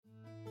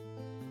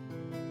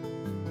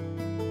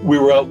we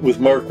were out with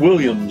Mark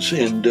Williams,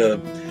 and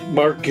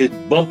Mark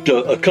had bumped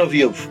a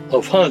covey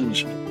of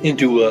Huns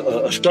into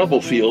a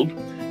stubble field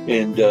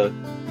and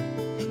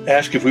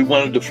asked if we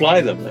wanted to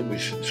fly them. And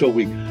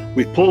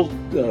we pulled,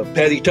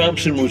 Patty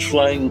Thompson was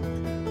flying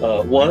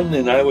one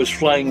and I was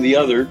flying the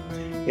other,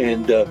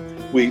 and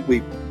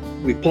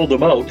we pulled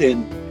them out.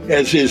 And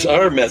as is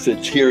our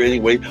methods here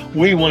anyway,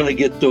 we want to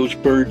get those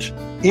birds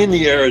in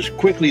the air as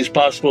quickly as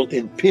possible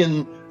and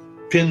pin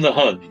the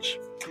Huns.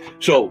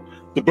 So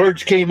the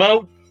birds came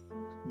out.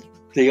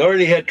 They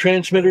already had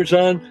transmitters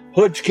on.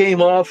 Hoods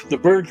came off. The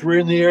birds were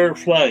in the air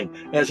flying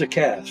as a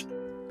cast.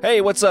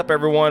 Hey, what's up,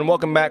 everyone?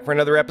 Welcome back for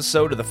another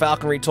episode of the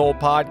Falcon Retold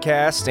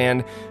podcast,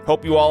 and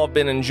hope you all have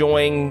been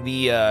enjoying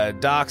the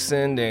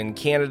Dachshund and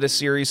Canada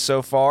series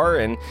so far.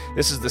 And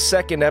this is the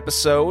second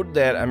episode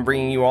that I'm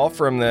bringing you all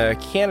from the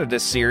Canada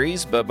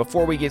series. But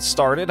before we get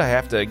started, I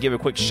have to give a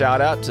quick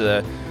shout out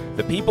to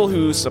the people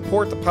who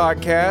support the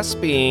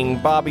podcast, being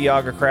Bobby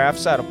Yaga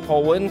Crafts out of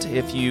Poland.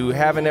 If you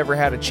haven't ever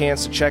had a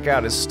chance to check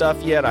out his stuff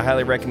yet, I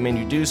highly recommend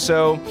you do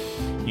so.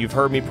 You've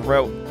heard me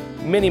promote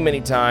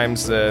many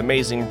times the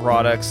amazing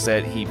products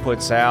that he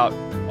puts out,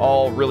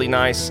 all really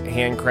nice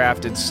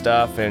handcrafted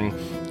stuff. And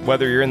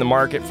whether you're in the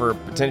market for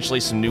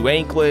potentially some new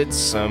anklets,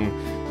 some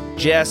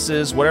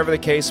jesses, whatever the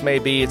case may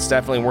be, it's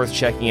definitely worth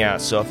checking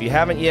out. So if you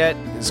haven't yet,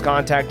 his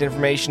contact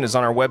information is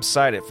on our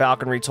website at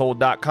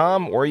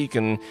falconretold.com, or you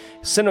can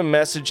send him a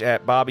message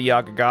at Bobby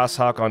Yaga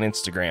Goshawk on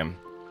Instagram.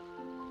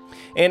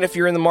 And if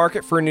you're in the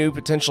market for a new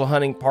potential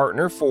hunting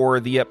partner for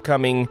the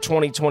upcoming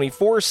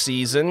 2024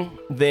 season,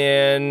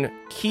 then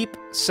keep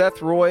Seth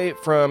Roy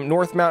from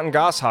North Mountain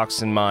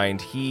Goshawks in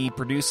mind. He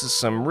produces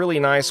some really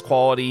nice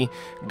quality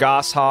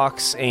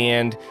goshawks,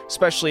 and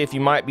especially if you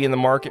might be in the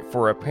market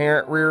for a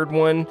parent-reared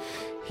one,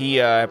 he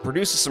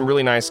produces some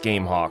really nice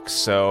game hawks.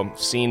 So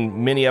I've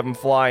seen many of them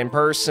fly in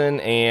person,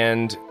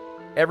 and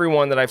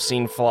everyone that I've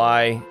seen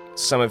fly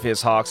some of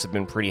his hawks have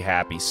been pretty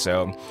happy.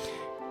 So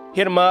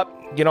hit him up.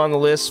 Get on the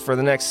list for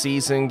the next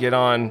season. Get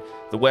on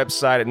the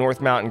website at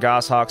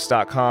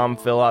northmountaingoshawks.com.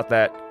 Fill out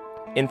that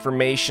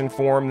information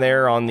form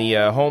there on the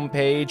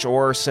homepage,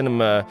 or send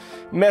them a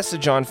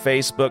message on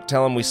Facebook.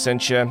 Tell them we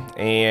sent you,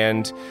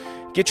 and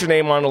get your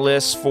name on the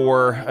list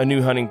for a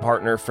new hunting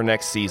partner for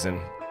next season.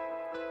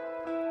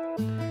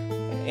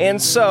 And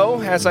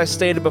so, as I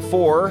stated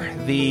before,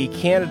 the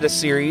Canada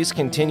series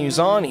continues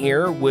on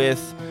here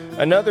with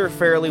another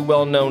fairly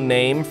well-known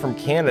name from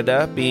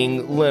Canada,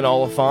 being Lynn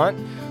Oliphant.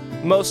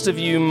 Most of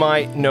you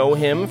might know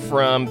him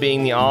from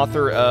being the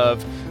author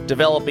of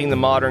Developing the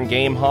Modern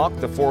Game Hawk,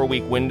 The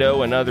 4-Week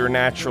Window, and Other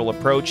Natural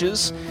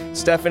Approaches.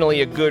 It's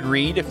definitely a good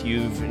read if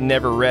you've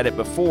never read it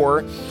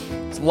before.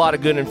 There's a lot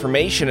of good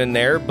information in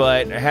there,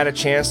 but I had a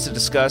chance to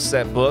discuss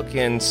that book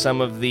and some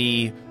of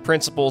the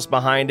principles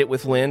behind it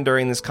with Lynn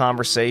during this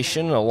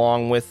conversation,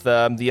 along with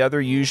the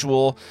other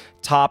usual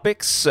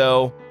topics.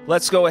 So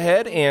let's go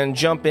ahead and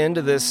jump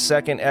into this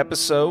second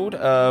episode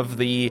of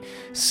the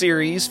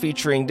series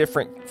featuring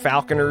different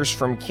falconers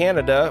from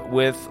Canada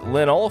with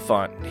Lynn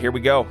Oliphant. Here we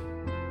go.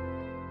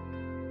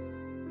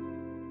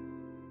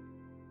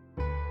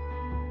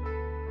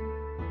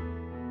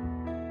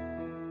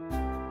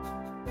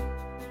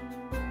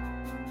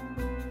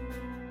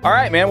 All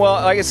right, man. Well,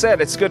 like I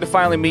said, it's good to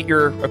finally meet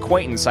your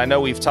acquaintance. I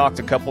know we've talked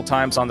a couple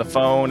times on the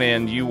phone,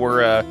 and you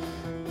were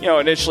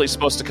initially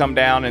supposed to come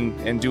down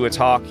and do a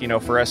talk,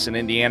 for us in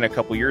Indiana a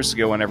couple years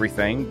ago and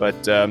everything,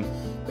 but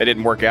it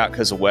didn't work out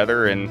because of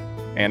weather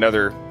and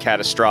other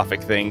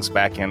catastrophic things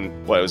back in,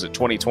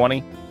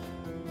 2020?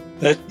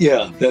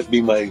 That'd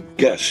be my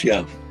guess,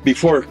 yeah.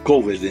 Before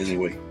COVID,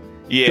 anyway.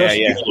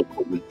 Yeah.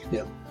 Before COVID,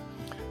 yeah.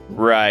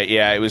 Right,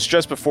 yeah, it was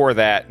just before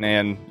that,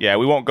 and yeah,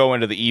 we won't go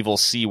into the evil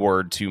C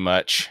word too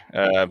much,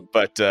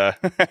 but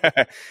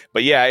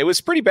yeah, it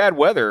was pretty bad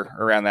weather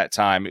around that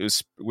time.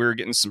 We were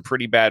getting some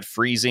pretty bad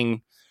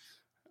freezing,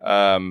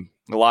 a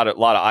lot of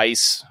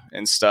ice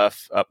and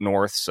stuff up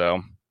north.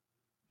 So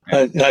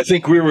I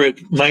think we were at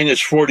minus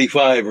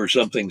 45 or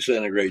something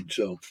centigrade.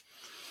 So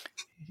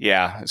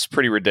yeah, it's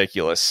pretty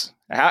ridiculous.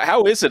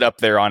 How is it up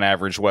there on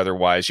average weather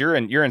wise? You're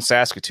in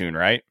Saskatoon,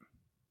 right?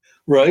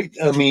 Right.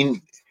 I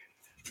mean,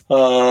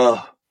 right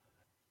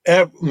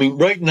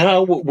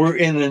now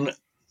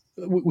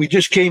we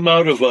just came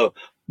out of a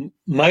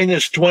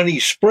minus 20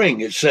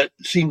 spring. It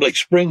seemed like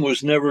spring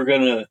was never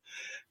going to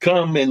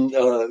come. And,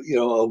 a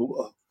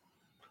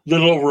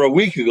little over a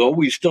week ago,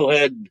 we still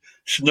had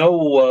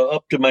snow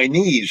up to my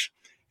knees.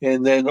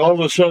 And then all of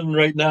a sudden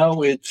right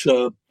now it's,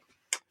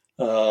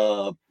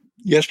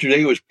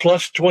 yesterday was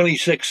plus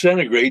 26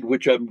 centigrade,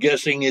 which I'm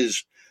guessing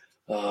is,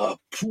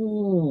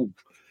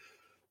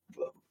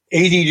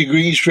 80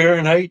 degrees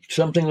Fahrenheit,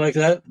 something like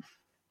that.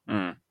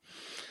 Mm.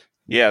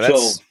 Yeah,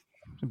 that's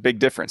a big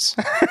difference.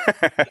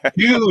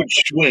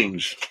 Huge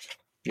swings.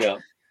 Yeah.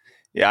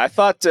 Yeah, I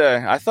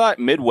thought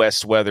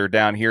Midwest weather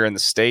down here in the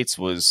States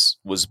was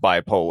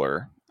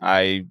bipolar.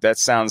 That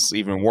sounds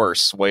even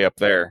worse way up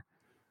there.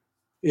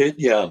 It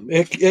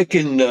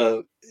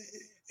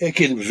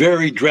can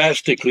vary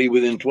drastically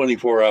within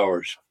 24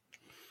 hours.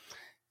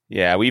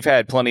 Yeah, we've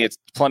had plenty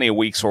of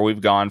weeks where we've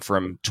gone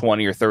from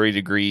 20 or 30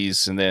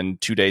 degrees, and then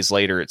 2 days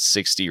later it's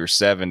 60 or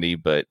 70.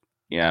 But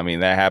yeah, I mean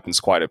that happens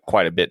quite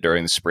a bit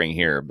during the spring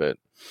here. But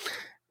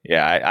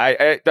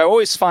yeah, I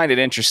always find it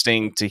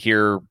interesting to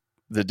hear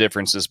the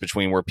differences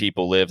between where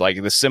people live,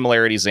 like the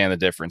similarities and the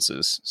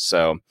differences.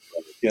 So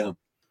yeah.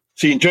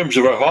 See, in terms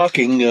of our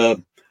hawking,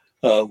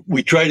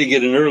 we try to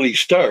get an early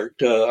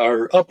start.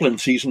 Our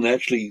upland season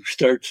actually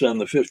starts on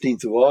the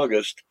 15th of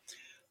August,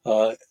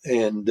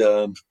 and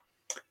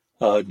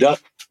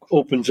duck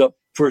opens up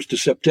 1st of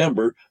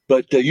September.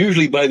 But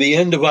usually by the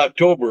end of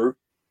October,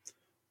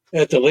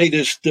 at the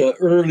latest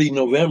early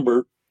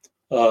November,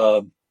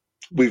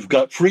 we've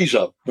got freeze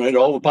up, right?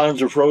 All the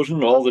ponds are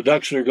frozen, all the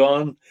ducks are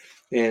gone,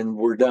 and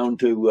we're down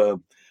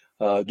to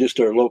just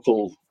our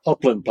local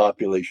upland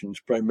populations,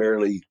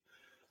 primarily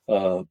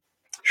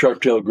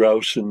sharp-tailed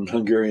grouse and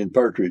Hungarian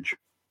partridge.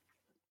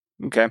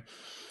 okay.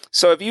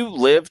 So have you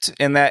lived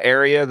in that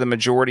area the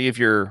majority of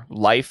your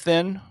life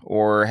then,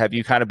 or have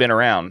you kind of been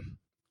around?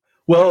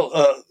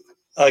 Well,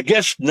 I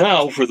guess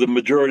now for the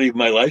majority of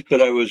my life,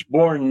 but I was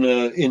born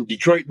in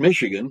Detroit,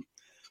 Michigan,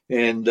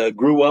 and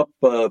grew up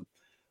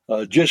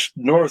just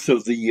north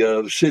of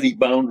the city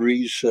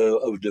boundaries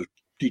of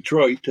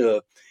Detroit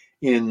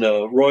in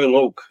Royal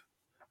Oak,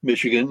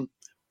 Michigan,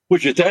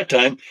 which at that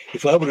time,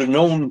 if I would have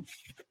known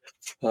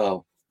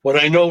what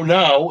I know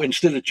now,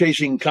 instead of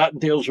chasing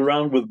cottontails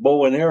around with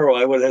bow and arrow,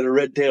 I would have had a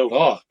red-tailed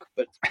hawk.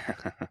 But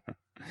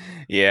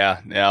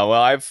yeah. Well,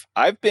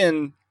 I've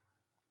been,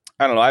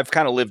 I don't know, I've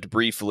kind of lived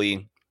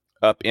briefly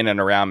up in and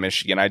around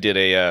Michigan. I did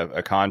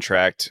a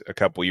contract a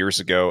couple years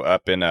ago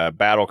up in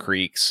Battle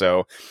Creek,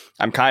 so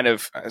I'm kind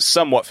of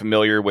somewhat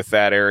familiar with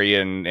that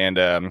area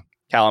and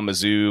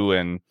Kalamazoo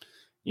and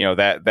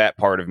that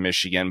part of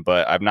Michigan,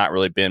 but I've not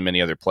really been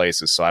many other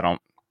places, so I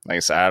don't, like I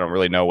said, I don't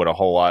really know what a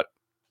whole lot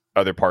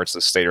other parts of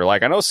the state are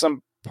like. I know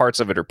some parts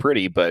of it are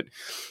pretty, but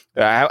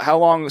how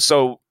long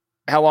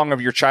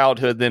of your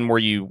childhood then were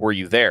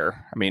you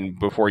there? I mean,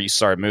 before you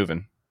started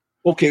moving?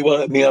 okay,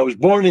 well, I mean, I was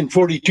born in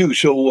 42,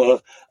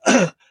 so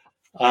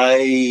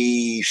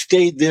I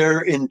stayed there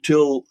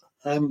until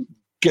I'm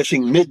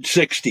guessing mid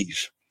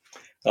 60s.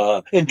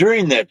 And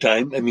during that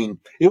time, I mean,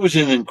 it was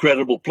an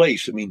incredible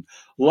place. I mean,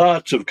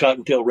 lots of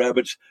cottontail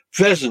rabbits.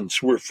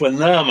 Pheasants were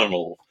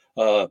phenomenal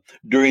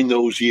during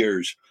those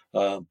years.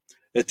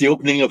 At the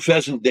opening of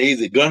Pheasant Day,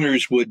 the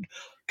gunners would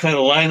kind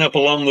of line up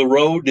along the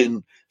road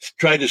and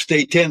try to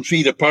stay 10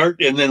 feet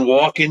apart and then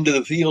walk into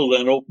the field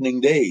on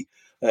opening day.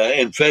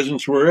 And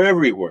pheasants were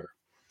everywhere.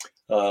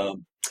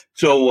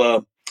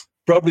 So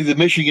probably the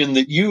Michigan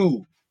that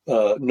you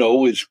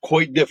know is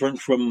quite different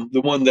from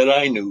the one that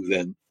I knew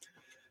then.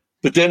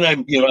 But then I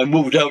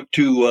moved out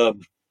to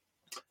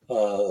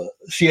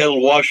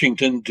Seattle,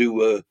 Washington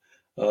to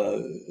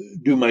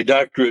do my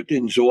doctorate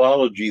in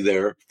zoology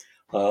there,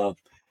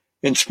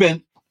 and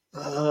spent,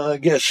 I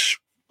guess,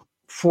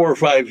 4 or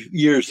 5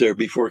 years there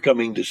before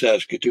coming to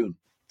Saskatoon.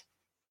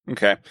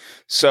 Okay.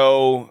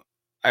 So,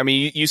 I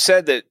mean, you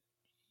said that,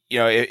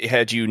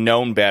 had you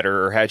known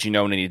better or had you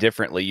known any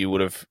differently, you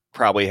would have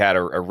probably had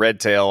a red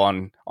tail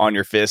on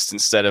your fist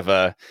instead of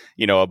a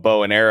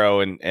bow and arrow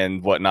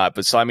and whatnot.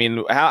 But so, I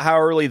mean, how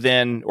early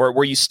then, or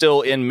were you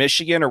still in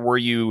Michigan, or were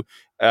you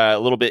a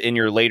little bit in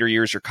your later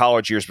years, your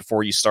college years,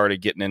 before you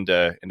started getting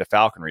into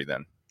falconry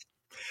then?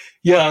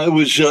 Yeah, it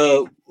was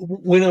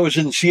when I was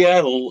in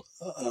Seattle.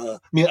 I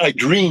mean, I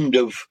dreamed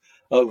of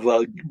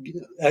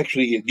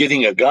actually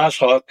getting a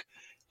goshawk.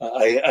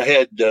 I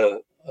had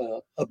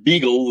a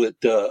beagle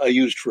that I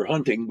used for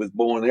hunting with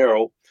bow and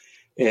arrow,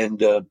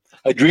 and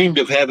I dreamed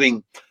of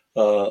having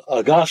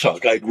a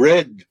goshawk. I'd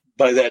read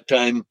by that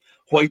time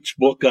White's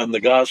book on the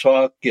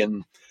goshawk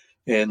and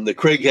the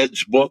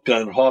Craighead's book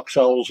on hawks,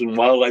 owls, and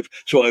wildlife.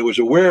 So I was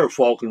aware of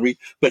falconry,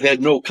 but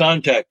had no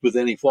contact with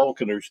any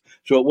falconers.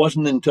 So it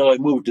wasn't until I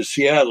moved to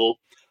Seattle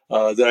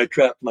that I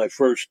trapped my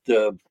first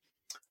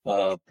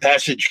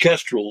passage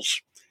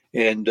kestrels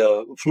and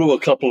flew a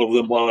couple of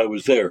them while I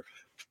was there,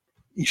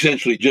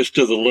 essentially just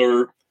to the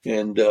lure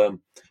and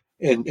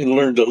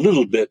learned a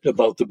little bit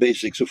about the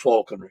basics of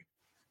falconry.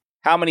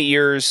 How many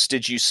years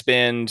did you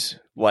spend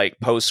like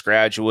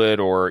postgraduate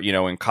or,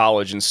 in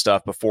college and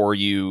stuff before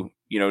you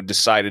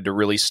decided to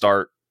really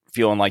start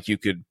feeling like you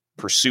could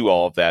pursue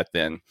all of that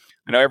then?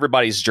 I know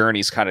everybody's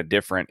journey is kind of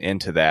different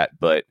into that,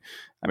 but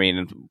I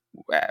mean,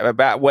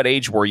 about what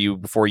age were you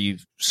before you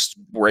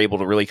were able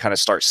to really kind of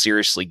start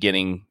seriously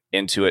getting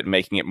into it and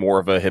making it more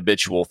of a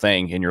habitual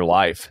thing in your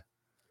life?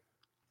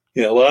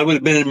 Yeah, well, I would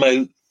have been in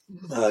my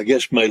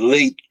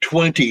late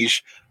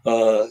 20s,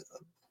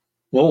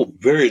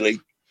 very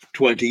late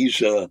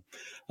 20s.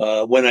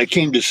 When I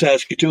came to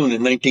Saskatoon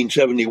in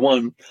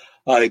 1971,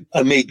 I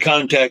made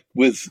contact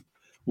with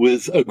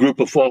a group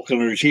of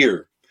falconers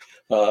here.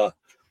 Bob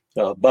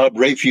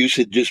Rafuse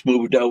had just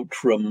moved out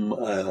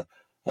from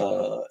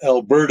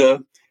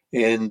Alberta,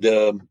 and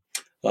then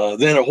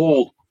a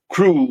whole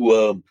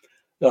crew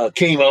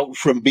came out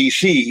from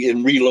BC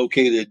and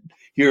relocated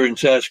here in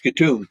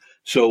Saskatoon.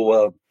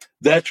 So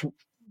that's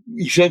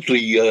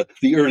essentially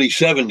the early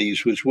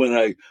 70s was when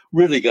I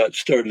really got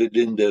started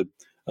into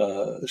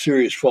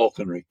serious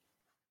falconry.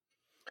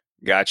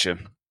 Gotcha.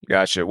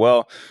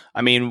 Well,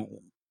 I mean,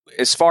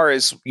 as far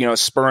as,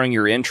 spurring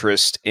your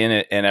interest in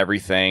it and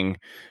everything,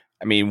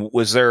 I mean,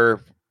 was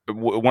there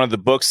one of the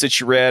books that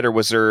you read, or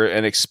was there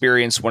an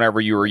experience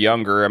whenever you were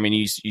younger? I mean,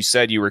 you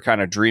said you were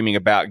kind of dreaming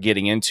about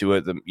getting into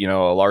it, a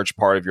large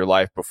part of your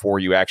life before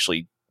you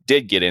actually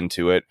did get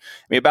into it.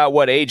 I mean, about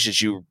what age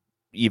did you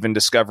even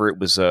discover it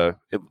was a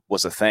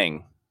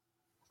thing?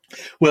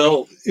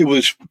 Well, it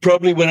was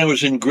probably when I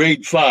was in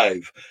grade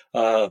 5.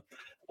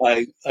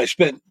 I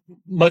spent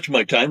much of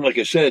my time, like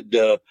I said,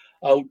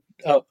 out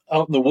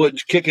in the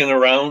woods kicking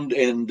around,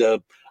 and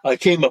I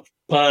came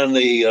upon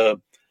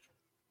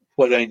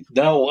what I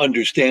now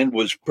understand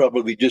was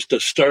probably just a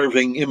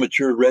starving,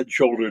 immature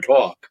red-shouldered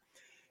hawk.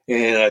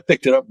 And I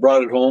picked it up,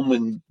 brought it home,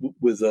 and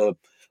with a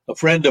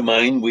friend of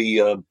mine,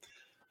 we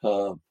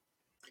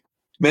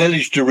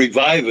managed to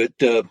revive it.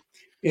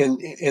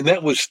 And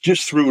that was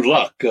just through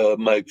luck.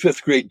 My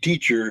 5th grade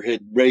teacher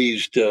had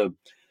raised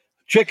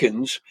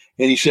chickens,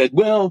 and he said,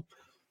 well,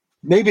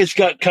 maybe it's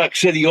got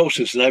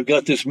coccidiosis, and I've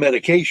got this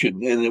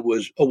medication, and it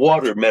was a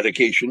water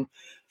medication.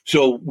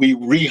 So we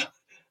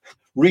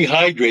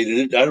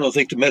rehydrated it. I don't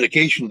think the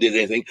medication did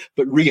anything,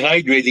 but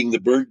rehydrating the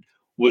bird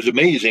was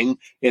amazing.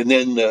 And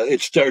then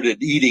it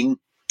started eating.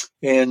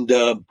 And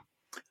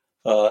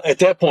at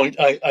that point,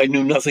 I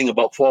knew nothing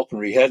about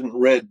falconry. Hadn't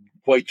read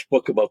White's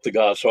book about the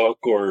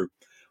goshawk or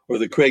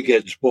the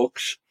Craighead's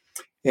books.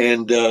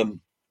 And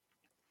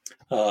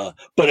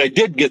but I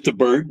did get the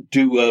bird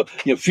to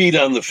feed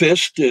on the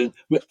fist.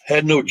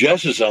 Had no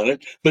jesses on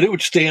it, but it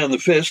would stay on the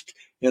fist.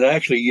 And I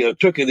actually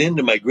took it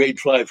into my grade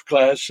 5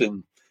 class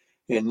and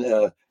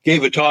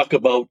gave a talk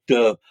about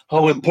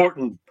how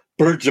important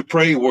birds of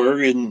prey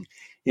were in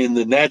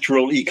the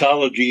natural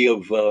ecology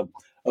of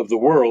the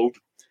world.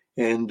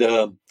 And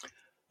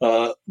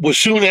was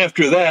soon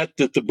after that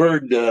the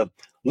bird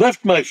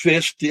left my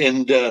fist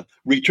and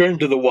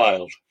returned to the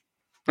wild.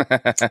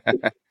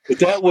 But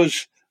that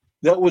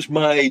was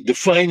my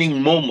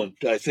defining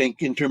moment, I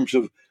think, in terms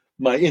of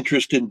my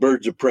interest in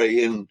birds of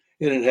prey, and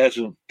it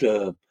hasn't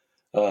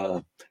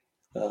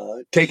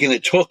taken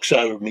its hooks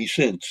out of me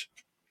since.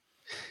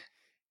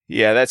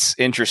 Yeah, that's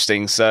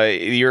interesting. So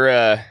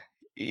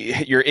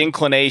your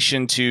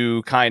inclination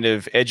to kind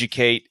of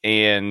educate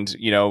and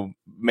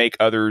make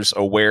others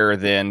aware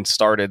then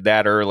started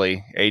that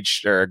early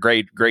age, or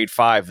grade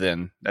 5.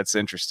 Then that's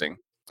interesting.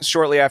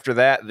 Shortly after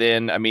that,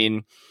 then I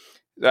mean,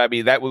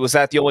 was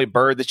that the only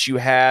bird that you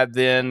had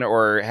then,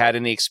 or had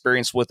any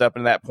experience with up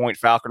in that point,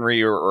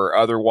 falconry or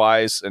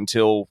otherwise,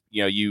 until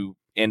you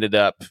ended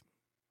up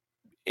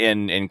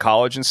in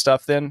college and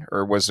stuff then?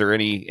 Or was there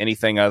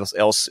anything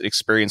else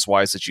experience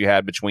wise that you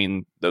had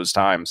between those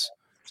times?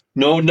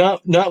 No,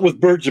 not with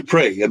birds of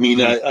prey. I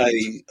mean,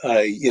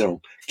 I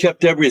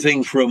kept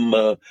everything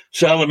from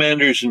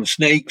salamanders and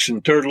snakes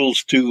and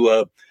turtles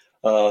to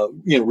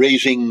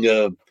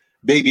raising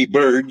baby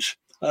birds.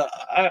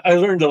 I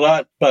learned a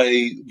lot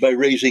by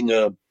raising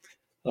an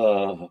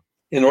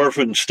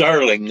orphan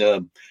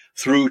starling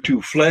through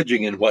to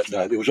fledging and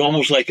whatnot. It was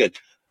almost like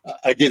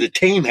I did a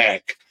tame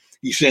hack,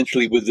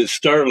 essentially, with this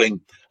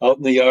starling out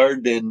in the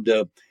yard, and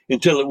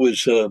until it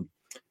was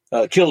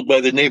killed by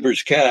the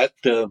neighbor's cat.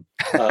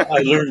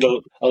 I learned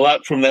a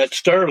lot from that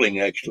starling,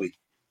 actually.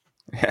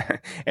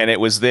 And it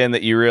was then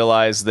that you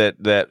realized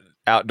that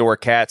outdoor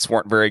cats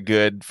weren't very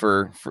good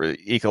for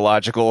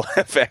ecological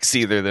effects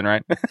either then,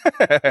 right?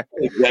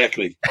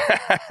 Exactly.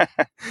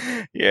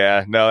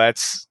 Yeah, no,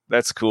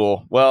 that's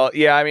cool. Well,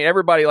 yeah, I mean,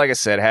 everybody, like I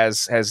said,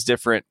 has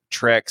different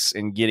treks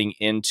in getting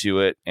into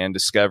it and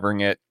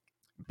discovering it,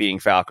 being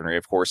falconry,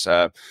 of course.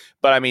 But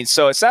I mean,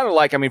 so it sounded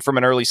like, I mean, from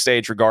an early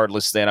stage,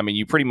 regardless, then, I mean,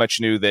 you pretty much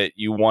knew that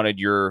you wanted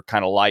your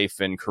kind of life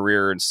and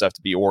career and stuff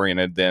to be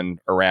oriented then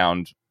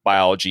around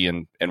biology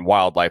and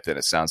wildlife, then,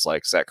 it sounds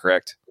like. Is that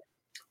correct?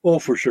 Oh,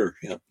 for sure.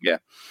 Yeah.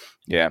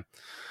 Yeah.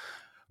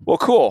 Well,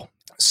 cool.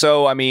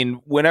 So, I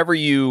mean, whenever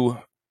you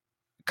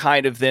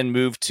kind of then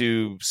moved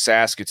to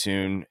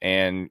Saskatoon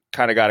and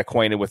kind of got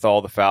acquainted with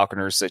all the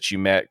falconers that you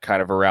met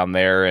kind of around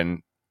there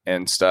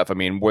and stuff, I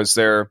mean, was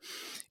there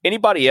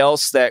anybody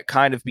else that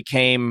kind of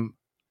became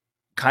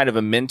kind of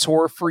a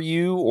mentor for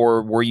you,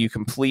 or were you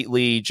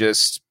completely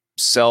just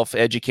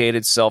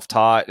self-educated,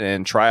 self-taught,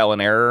 and trial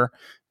and error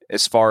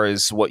as far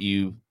as what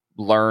you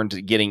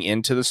learned getting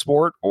into the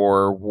sport?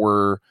 Or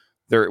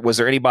was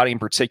there anybody in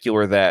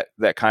particular that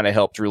kind of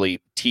helped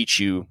really teach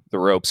you the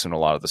ropes and a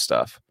lot of the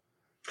stuff?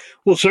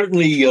 Well,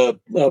 certainly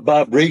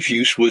Bob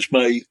Rafuse was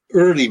my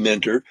early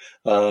mentor.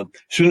 As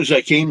soon as I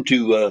came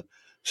to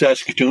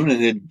Saskatoon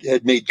and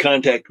had made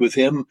contact with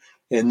him,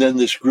 and then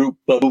this group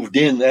moved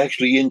in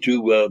actually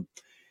into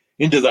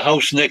the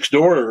house next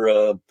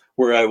door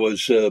where I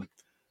was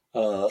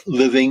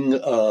living,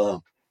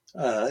 and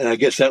I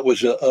guess that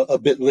was a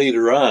bit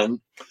later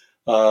on.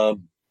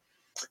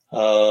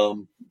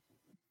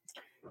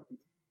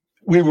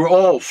 We were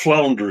all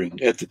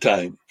floundering at the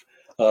time.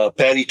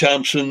 Patty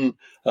Thompson,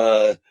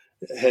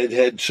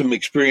 had some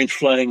experience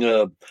flying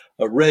a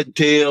red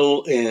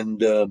tail,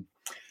 and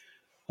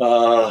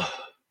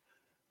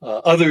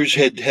others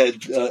had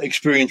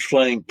experience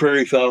flying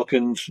prairie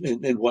falcons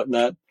and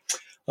whatnot.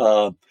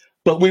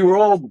 But we were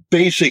all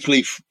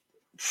basically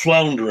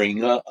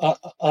floundering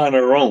on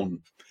our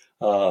own.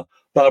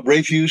 Bob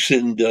Rafuse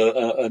and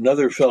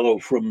another fellow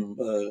from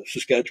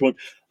Saskatchewan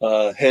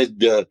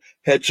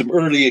had some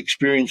early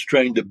experience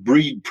trying to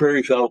breed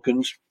prairie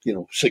falcons,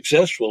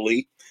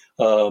 successfully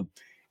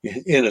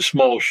in a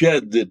small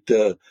shed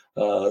that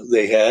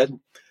they had.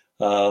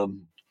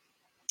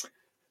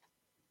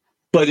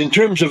 But in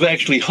terms of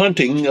actually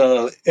hunting,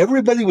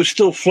 everybody was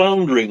still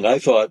floundering, I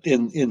thought,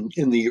 in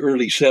the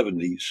early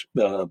 70s.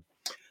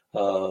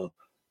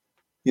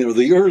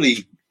 The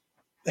early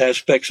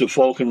aspects of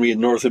falconry in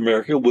North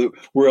America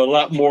were a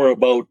lot more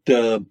about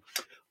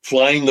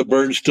flying the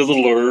birds to the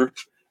lure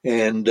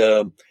and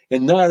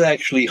not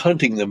actually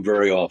hunting them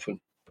very often.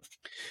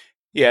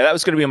 Yeah, that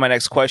was going to be my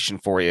next question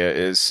for you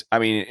is, I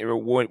mean,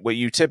 what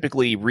you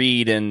typically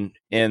read in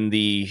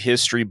the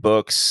history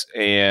books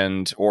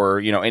or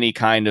any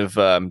kind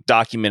of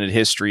documented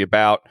history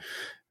about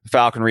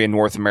falconry in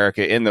North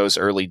America in those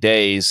early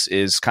days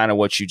is kind of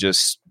what you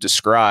just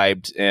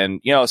described.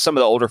 And, some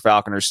of the older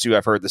falconers too,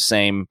 I've heard the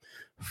same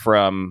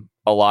from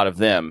a lot of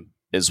them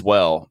as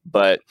well.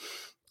 But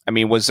I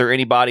mean, was there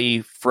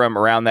anybody from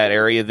around that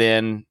area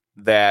then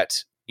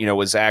that,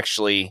 was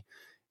actually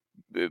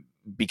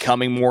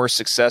becoming more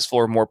successful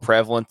or more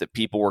prevalent that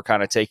people were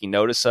kind of taking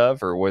notice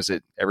of, or was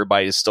it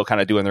everybody is still kind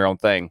of doing their own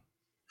thing?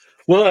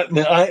 Well,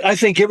 I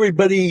think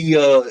everybody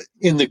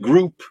in the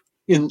group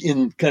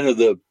in kind of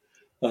the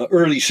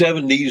early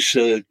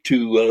 70s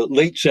to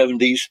late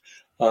 70s,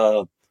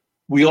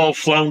 we all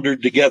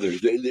floundered together.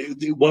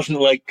 It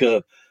wasn't like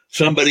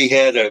somebody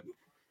had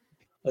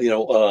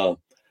an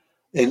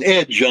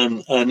edge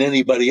on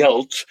anybody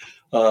else.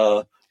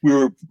 We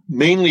were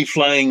mainly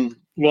flying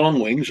long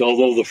wings,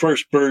 although the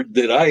first bird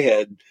that I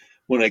had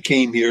when I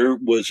came here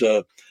was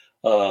a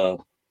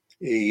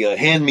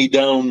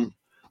hand-me-down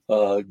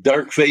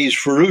dark phase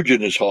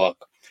ferruginous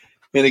hawk.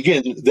 And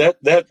again,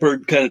 that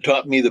bird kind of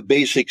taught me the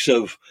basics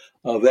of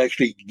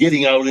actually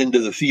getting out into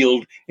the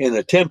field and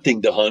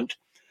attempting to hunt.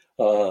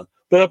 But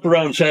up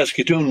around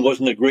Saskatoon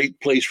wasn't a great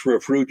place for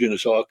a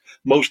ferruginous hawk.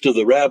 Most of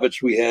the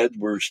rabbits we had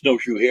were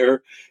snowshoe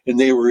hare, and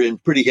they were in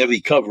pretty heavy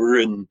cover,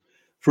 and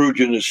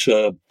ferruginous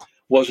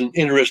wasn't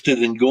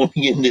interested in going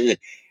into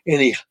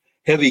any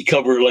heavy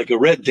cover like a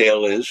red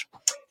tail is.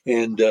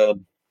 And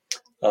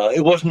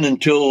it wasn't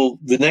until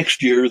the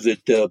next year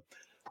that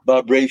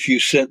Bob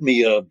Rafuse sent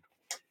me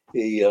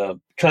a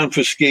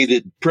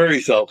confiscated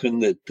prairie falcon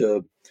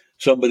that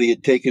somebody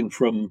had taken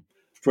from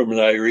an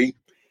eyrie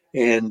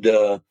and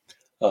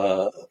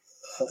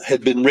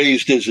had been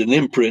raised as an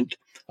imprint.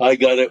 I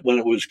got it when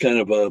it was kind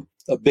of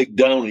a big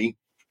downy,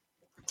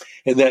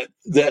 and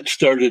that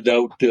started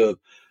out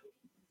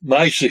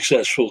my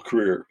successful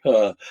career.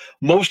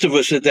 Most of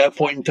us at that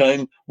point in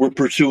time were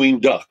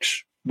pursuing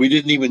ducks. We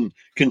didn't even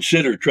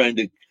consider trying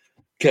to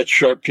catch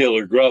sharp-tailed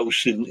or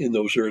grouse in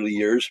those early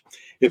years.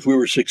 If we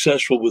were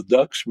successful with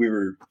ducks, we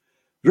were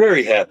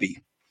very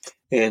happy.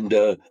 And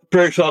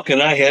prairie falcon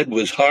I had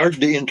was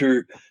hard to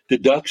enter the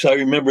ducks. I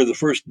remember the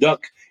first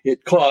duck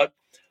it caught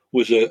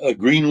was a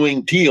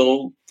green-winged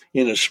teal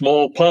in a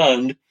small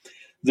pond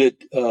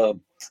that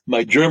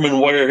my German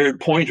wire-haired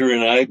pointer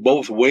and I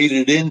both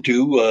waded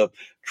into,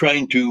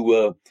 trying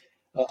to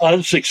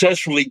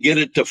unsuccessfully get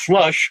it to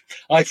flush.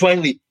 I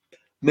finally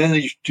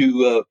managed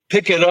to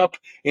pick it up,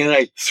 and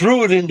I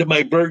threw it into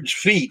my bird's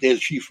feet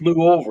as she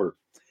flew over.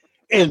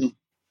 And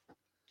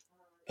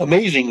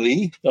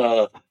amazingly,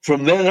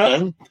 from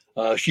then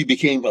on, she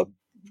became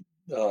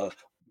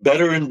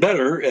better and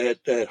better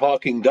at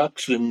hawking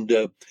ducks, and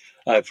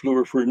I flew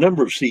her for a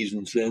number of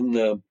seasons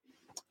then,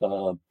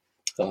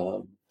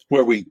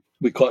 where we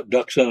caught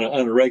ducks on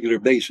a regular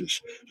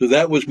basis. So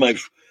that was my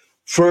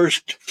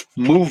first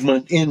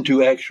movement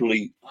into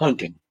actually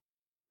hunting.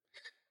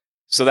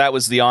 So that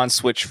was the on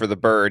switch for the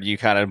bird. You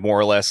kind of more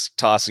or less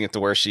tossing it to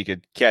where she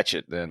could catch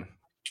it then.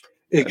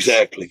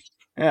 Exactly.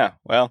 Yeah.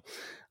 Well,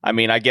 I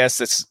mean, I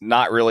guess it's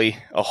not really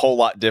a whole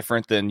lot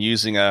different than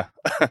using a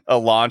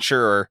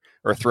launcher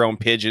or throwing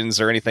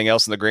pigeons or anything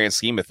else in the grand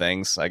scheme of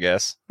things, I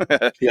guess.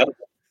 Yeah.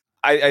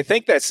 I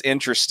think that's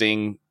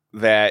interesting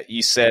that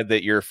you said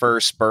that your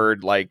first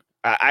bird, like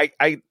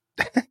I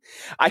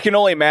can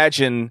only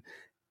imagine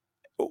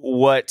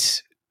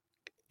what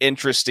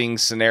interesting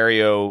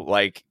scenario,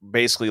 like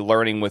basically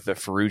learning with the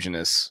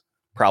ferruginous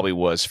probably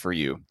was for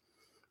you.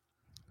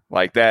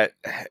 Like that,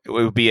 it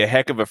would be a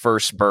heck of a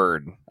first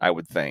bird, I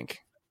would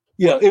think.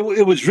 Yeah,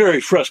 it was very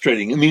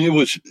frustrating. I mean, it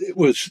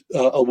was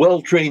a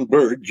well-trained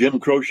bird. Jim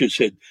Crocius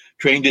had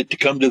trained it to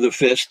come to the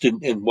fist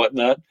and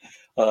whatnot.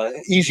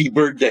 Easy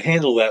bird to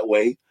handle that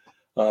way.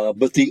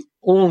 But the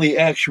only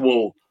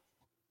actual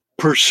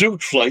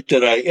pursuit flight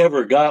that I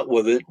ever got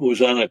with it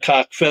was on a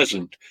cock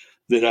pheasant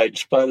that I'd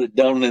spotted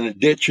down in a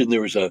ditch, and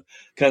there was a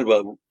kind of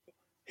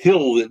a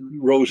hill that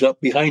rose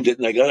up behind it,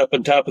 and I got up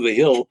on top of the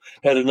hill,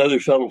 had another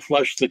fellow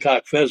flush the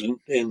cock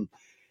pheasant, and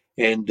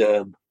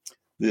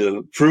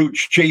the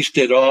Fruge chased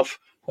it off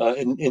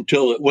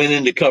until it went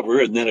into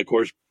cover, and then, of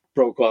course,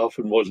 broke off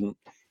and wasn't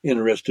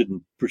interested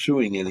in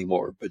pursuing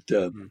anymore.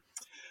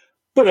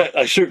 But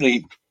I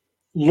certainly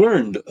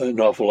learned an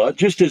awful lot,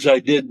 just as I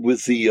did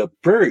with the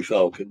prairie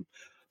falcon,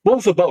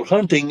 both about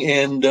hunting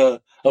and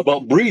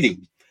about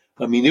breeding.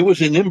 I mean, it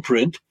was an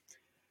imprint.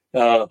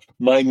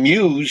 My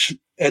muse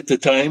at the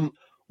time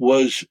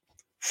was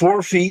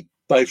 4 feet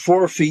by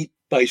 4 feet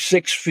by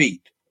 6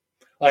 feet.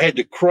 I had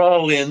to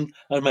crawl in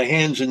on my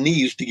hands and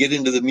knees to get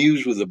into the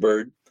muse with the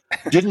bird.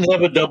 Didn't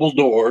have a double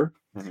door.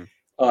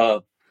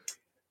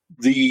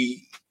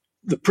 The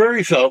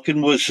prairie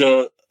falcon was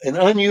an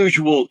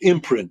unusual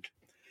imprint.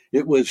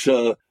 It was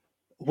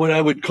what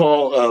I would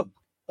call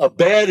a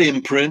bad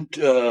imprint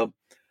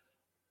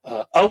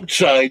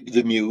outside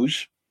the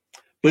muse,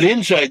 but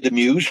inside the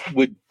muse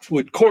would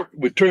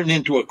turn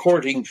into a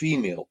courting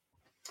female.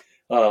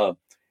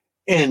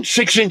 And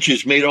 6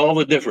 inches made all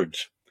the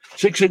difference.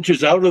 6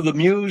 inches out of the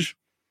muse,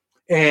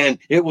 and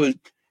it was,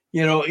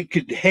 it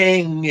could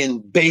hang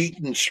and bait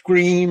and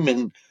scream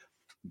and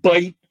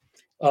bite.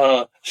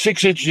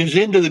 6 inches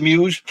into the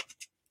muse,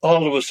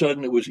 all of a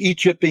sudden it was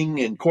e-chipping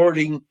and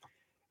courting.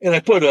 And I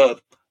put a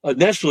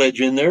nest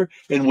ledge in there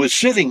and was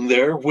sitting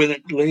there when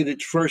it laid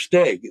its first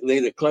egg. It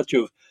laid a clutch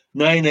of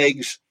 9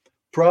 eggs,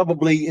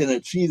 probably in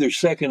its either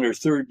second or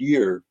third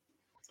year.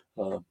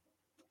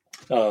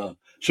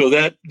 So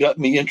that got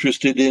me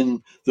interested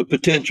in the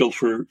potential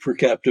for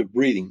captive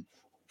breeding.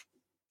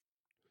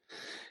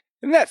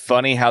 Isn't that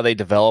funny how they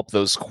develop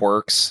those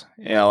quirks?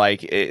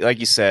 Like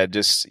you said,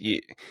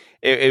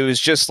 it was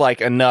just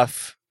like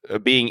enough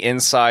being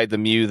inside the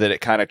mew that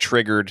it kind of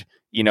triggered,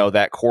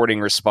 that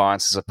courting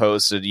response as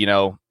opposed to,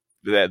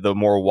 the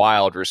more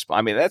wild response.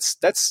 I mean,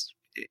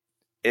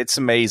 it's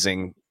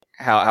amazing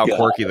how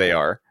quirky they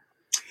are.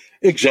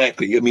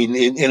 Exactly. I mean,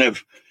 and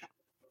I've,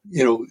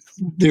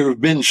 there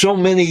have been so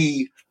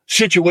many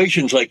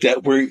situations like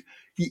that where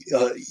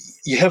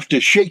you have to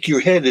shake your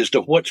head as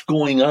to what's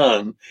going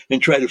on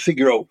and try to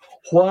figure out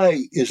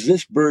why is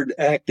this bird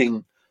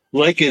acting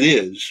like it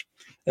is.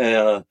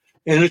 And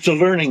it's a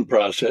learning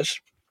process.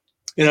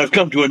 And I've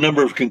come to a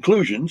number of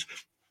conclusions.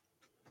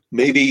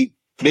 Maybe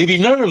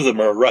none of them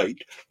are right,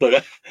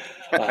 but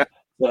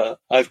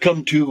I've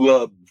come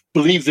to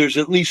believe there's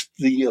at least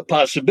the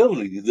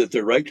possibility that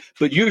they're right.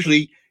 But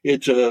usually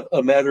it's a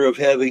matter of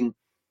having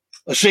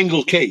a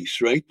single case,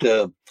 right?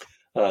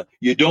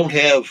 You don't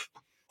have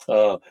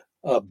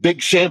a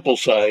big sample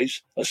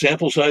size. A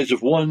sample size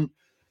of one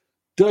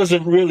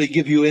doesn't really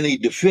give you any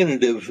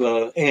definitive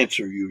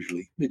answer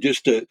usually. It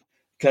just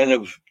kind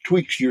of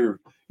tweaks your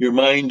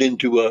mind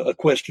into a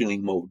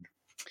questioning mode.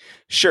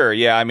 Sure.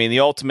 Yeah. I mean, the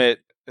ultimate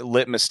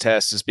litmus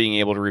test is being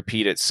able to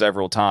repeat it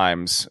several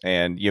times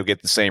and you'll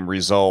get the same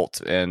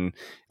result and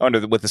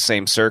with the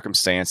same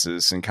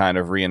circumstances and kind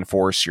of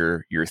reinforce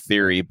your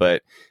theory.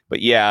 But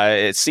yeah,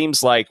 it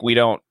seems like we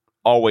don't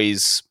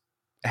always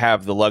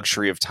have the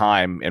luxury of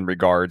time in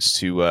regards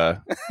to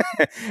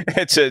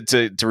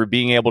to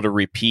being able to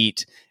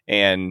repeat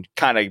and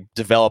kind of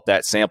develop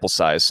that sample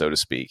size, so to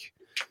speak.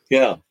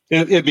 Yeah,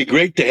 it'd be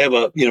great to have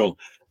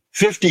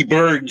 50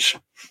 birds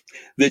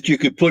that you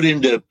could put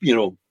into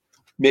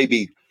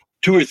maybe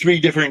 2 or 3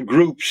 different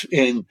groups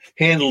and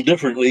handle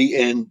differently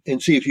and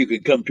see if you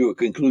could come to a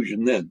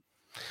conclusion then.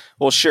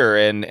 Well, sure,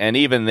 and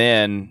even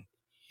then,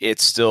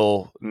 it's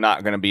still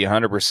not going to be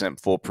 100%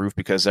 foolproof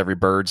because every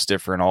bird's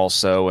different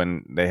also,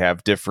 and they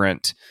have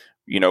different,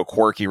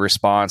 quirky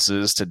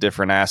responses to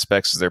different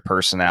aspects of their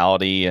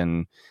personality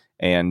and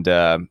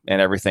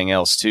everything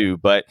else too.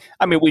 But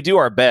I mean, we do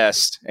our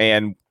best,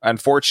 and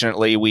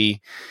unfortunately, we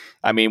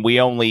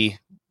only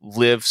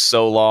live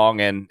so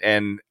long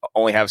and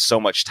only have so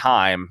much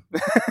time.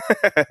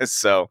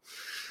 So.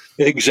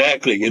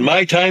 Exactly. And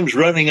my time's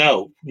running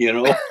out,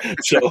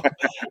 so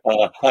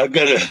I've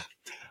got to,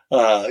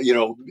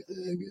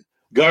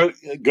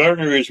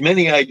 garner as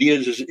many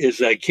ideas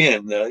as I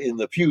can in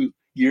the few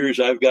years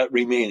I've got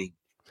remaining.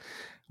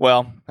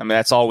 Well, I mean,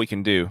 that's all we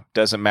can do.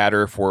 Doesn't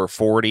matter if we're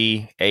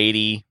 40,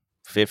 80,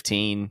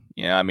 15.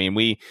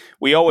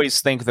 We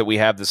always think that we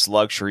have this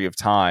luxury of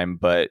time,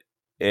 but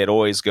it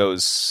always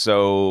goes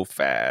so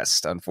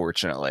fast,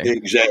 unfortunately.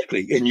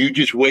 Exactly. And you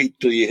just wait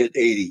till you hit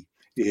 80.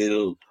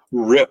 It'll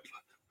rip.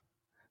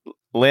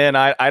 Lynn,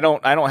 I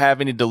don't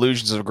have any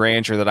delusions of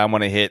grandeur that I'm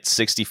going to hit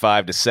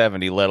 65 to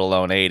 70, let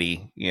alone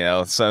 80.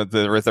 So at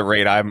the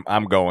rate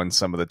I'm going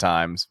some of the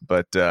times.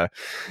 But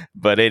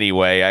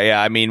anyway,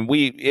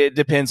 it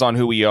depends on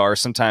who we are.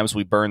 Sometimes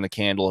we burn the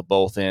candle at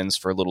both ends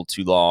for a little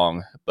too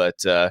long.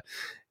 But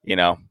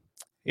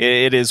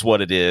it is what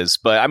it is.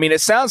 But I mean,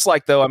 it sounds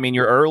like though. I mean,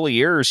 your early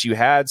years, you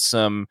had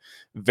some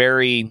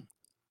very,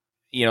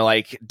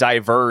 like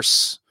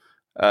diverse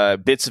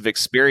bits of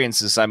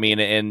experiences. I mean,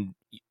 and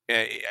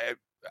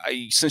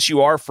since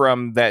you are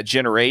from that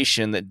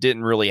generation that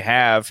didn't really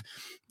have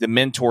the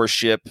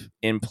mentorship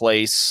in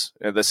place,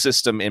 the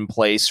system in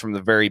place from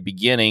the very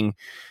beginning,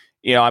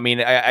 I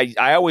mean,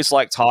 I always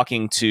like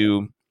talking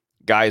to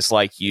guys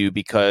like you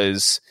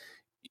because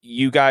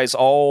you guys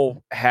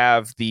all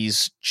have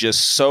these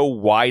just so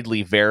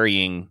widely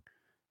varying,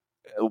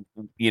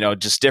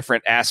 just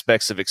different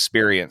aspects of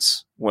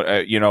experience,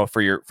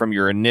 from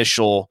your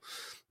initial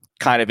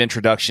kind of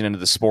introduction into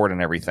the sport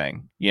and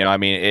everything. I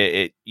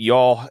mean,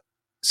 y'all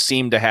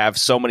seem to have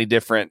so many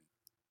different,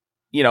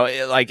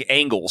 like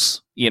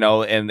angles,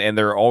 and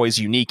they're always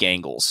unique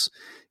angles.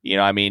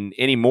 I mean,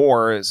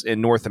 anymore in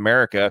North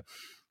America,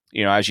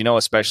 as you know,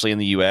 especially in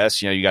the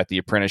US, you got the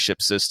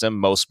apprenticeship system.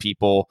 Most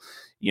people,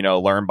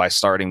 learn by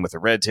starting with a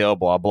red tail,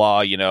 blah,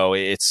 blah.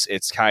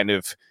 It's kind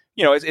of,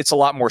 it's a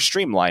lot more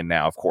streamlined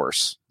now, of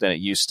course, than it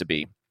used to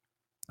be.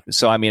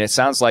 So, I mean, it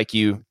sounds like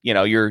you're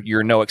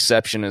no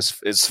exception as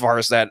far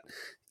as that,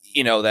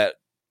 that,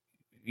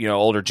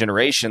 older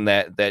generation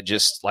that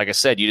just, like I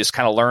said, you just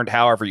kind of learned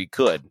however you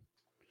could.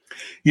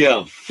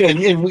 Yeah,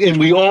 and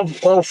we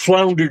all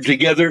floundered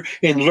together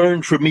and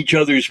learned from each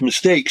other's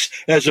mistakes,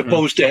 as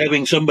opposed to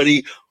having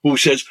somebody who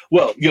says,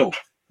 well,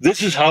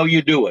 this is how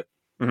you do it.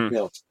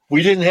 Mm-hmm.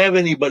 We didn't have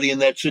anybody in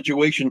that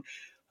situation.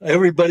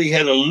 Everybody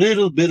had a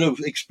little bit of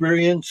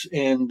experience,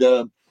 and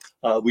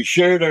we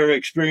shared our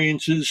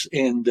experiences.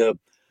 And I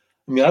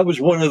mean, I was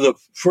one of the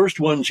first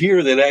ones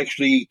here that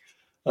actually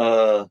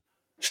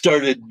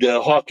started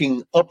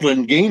hawking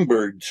upland game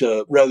birds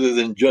rather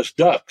than just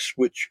ducks,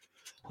 which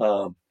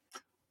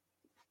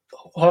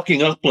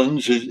hawking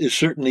uplands is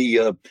certainly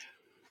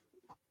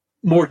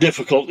more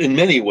difficult in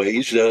many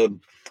ways.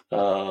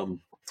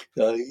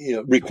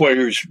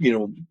 Requires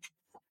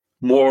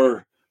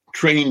more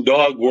trained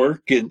dog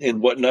work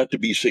and whatnot to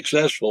be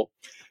successful.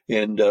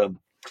 And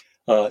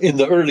in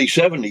the early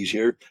 70s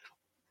here,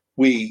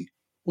 we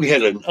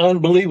had an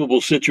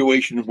unbelievable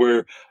situation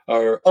where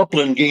our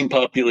upland game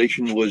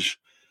population was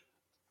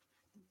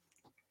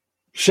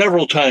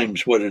several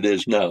times what it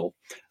is now.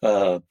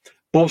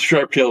 Both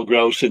sharp-tailed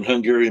grouse and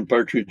Hungarian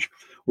partridge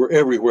were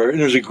everywhere. And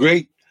it was a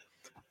great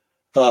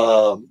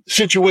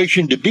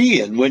situation to be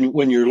in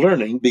when you're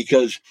learning,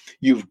 because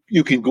you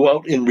can go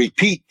out and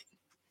repeat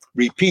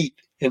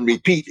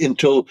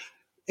until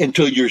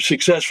you're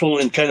successful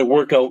and kind of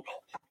work out,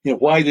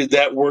 why did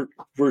that work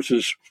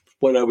versus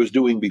what I was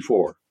doing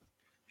before.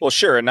 Well,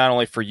 sure, and not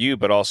only for you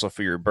but also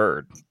for your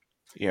bird.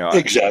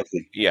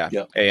 Exactly. Yeah.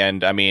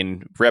 And I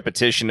mean,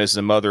 repetition is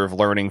the mother of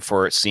learning,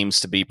 for it seems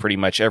to be pretty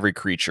much every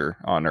creature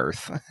on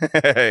Earth,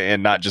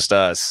 and not just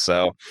us.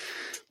 So,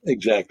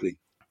 exactly.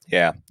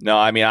 Yeah. No,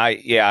 I mean,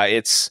 I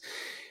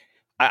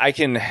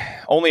can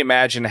only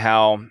imagine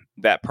how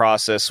that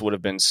process would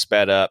have been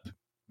sped up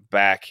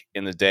back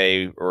in the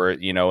day, or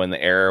in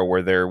the era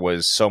where there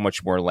was so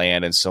much more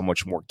land and so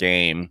much more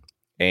game,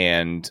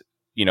 and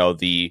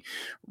the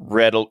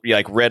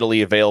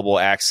readily available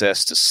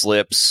access to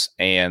slips,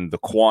 and the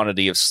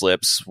quantity of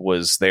slips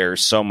was there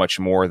so much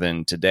more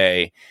than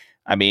today.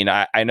 I mean,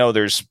 I know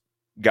there's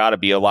got to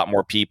be a lot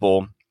more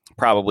people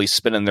probably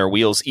spinning their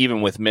wheels,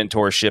 even with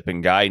mentorship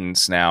and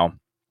guidance now,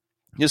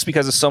 just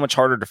because it's so much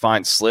harder to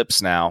find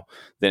slips now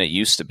than it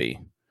used to be.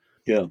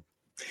 Yeah.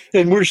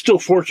 And we're still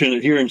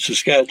fortunate here in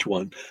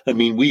Saskatchewan. I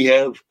mean, we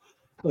have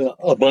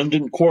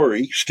abundant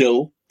quarry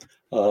still,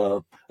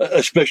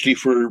 especially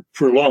for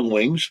long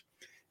wings.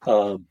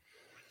 It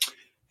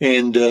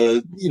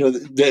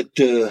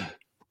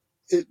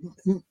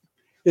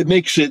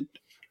makes it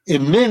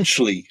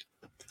immensely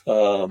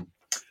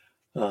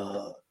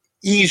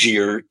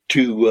easier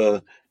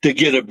to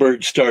get a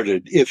bird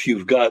started if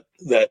you've got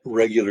that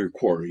regular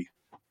quarry.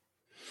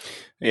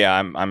 Yeah,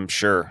 I'm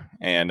sure.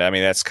 And I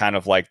mean, that's kind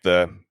of like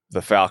the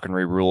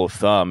falconry rule of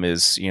thumb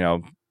is,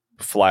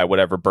 fly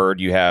whatever bird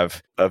you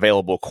have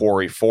available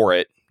quarry for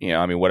it.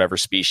 I mean, whatever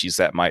species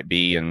that might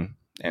be, and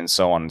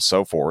so on and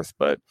so forth.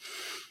 But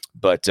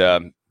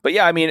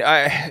yeah, I mean,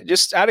 I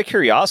just out of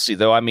curiosity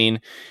though, I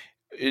mean,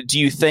 do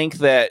you think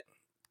that,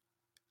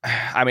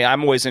 I mean,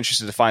 I'm always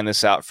interested to find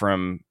this out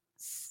from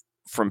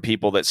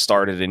people that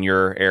started in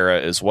your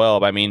era as well.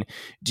 But I mean,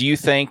 do you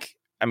think,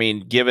 I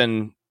mean,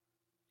 given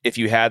if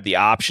you had the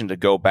option to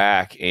go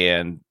back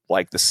and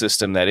like the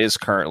system that is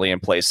currently in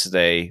place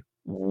today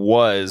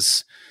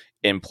was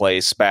in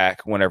place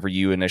back whenever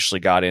you initially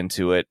got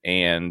into it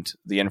and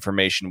the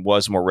information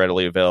was more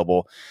readily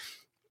available,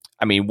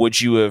 I mean, would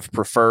you have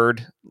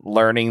preferred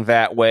learning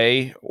that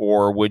way,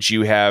 or would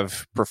you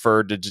have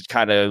preferred to just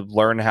kind of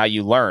learn how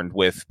you learned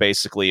with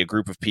basically a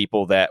group of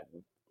people that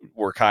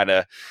were kind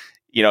of,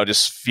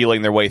 just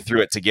feeling their way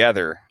through it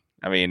together?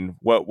 I mean,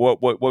 what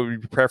would your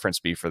preference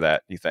be for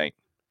that, you think?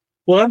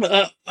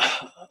 Well,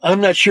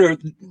 I'm not sure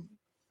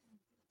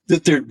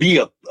that there'd be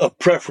a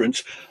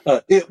preference.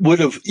 It would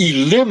have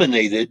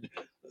eliminated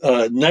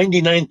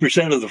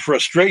 99% of the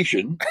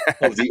frustration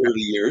of the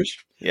early years,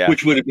 yeah,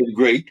 which would have been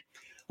great.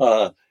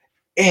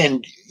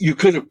 And you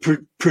could have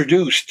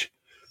produced,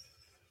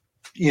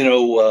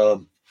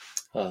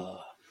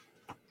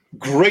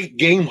 great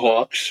game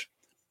hawks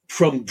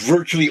from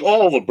virtually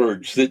all the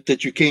birds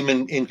that you came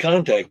in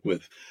contact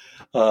with,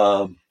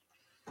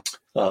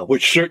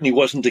 which certainly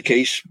wasn't the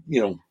case,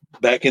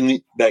 back in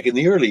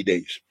the early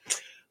days.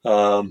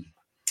 Um,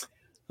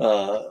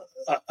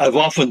 I've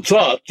often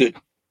thought that,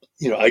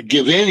 I'd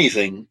give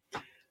anything,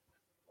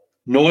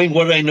 knowing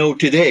what I know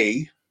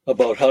today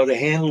about how to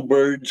handle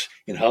birds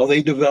and how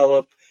they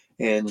develop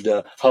and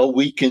how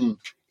we can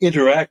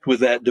interact with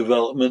that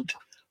development,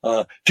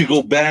 to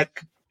go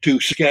back to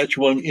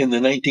Saskatchewan in the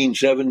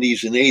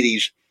 1970s and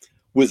 80s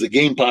with the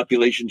game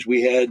populations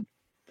we had.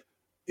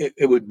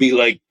 It would be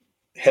like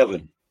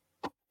heaven.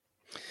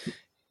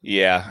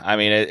 Yeah, I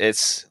mean,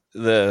 it's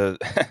the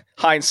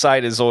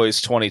hindsight is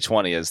always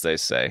 2020, as they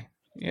say.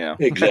 Yeah,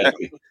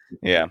 exactly.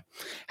 Yeah.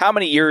 How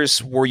many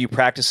years were you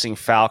practicing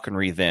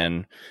falconry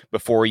then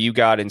before you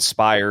got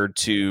inspired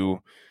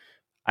to,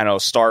 I don't know,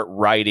 start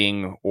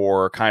writing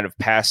or kind of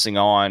passing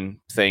on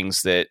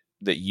things that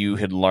you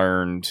had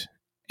learned?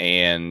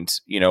 And,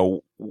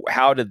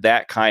 how did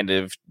that kind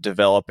of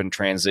develop and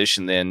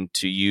transition then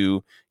to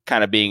you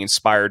kind of being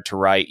inspired to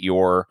write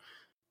your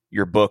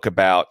book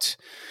about,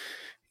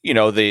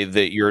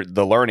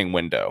 the learning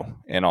window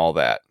and all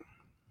that?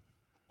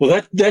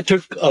 Well, that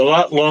took a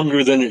lot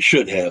longer than it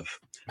should have.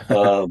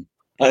 I'm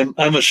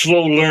a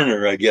slow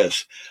learner, I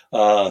guess.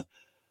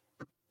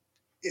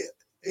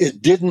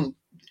 It didn't.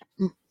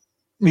 I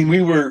mean,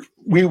 we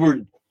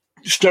were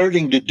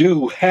starting to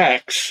do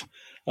hacks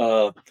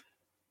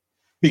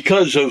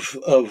because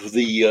of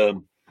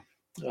the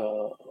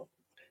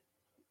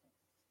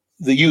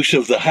use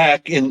of the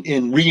hack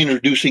in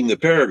reintroducing the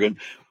peregrine.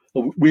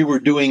 We were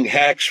doing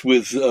hacks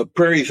with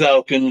prairie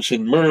falcons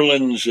and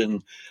merlins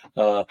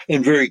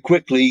and very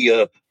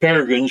quickly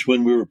peregrines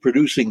when we were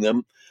producing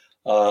them.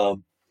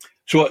 So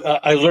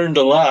I learned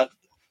a lot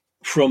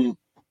from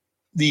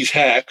these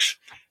hacks.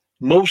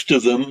 Most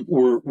of them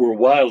were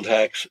wild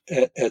hacks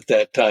at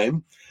that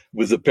time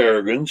with the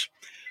peregrines.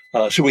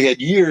 So we had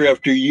year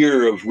after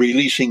year of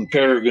releasing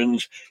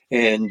peregrines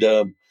and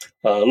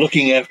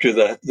looking after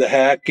the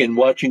hack and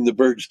watching the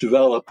birds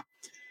develop.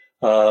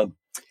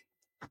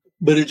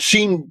 But it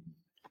seemed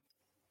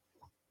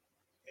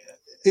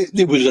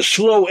it was a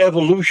slow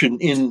evolution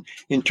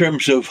in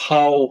terms of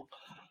how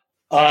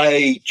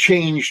I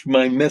changed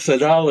my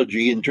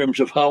methodology in terms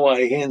of how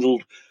I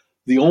handled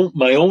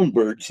my own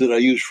birds that I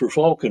use for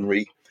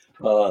falconry.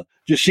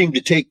 Just seemed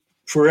to take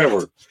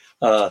forever.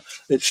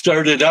 It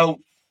started out.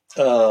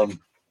 Let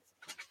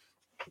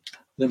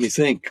me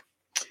think.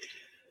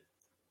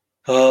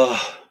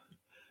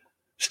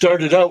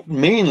 Started out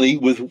mainly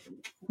with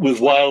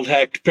wild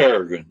hacked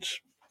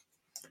peregrines.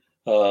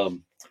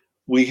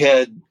 We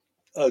had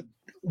a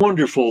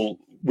wonderful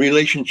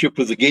relationship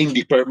with the game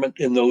department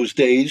in those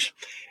days,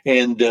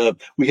 and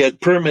we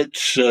had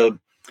permits to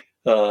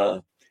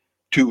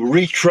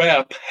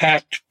retrap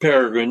hacked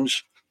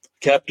peregrines,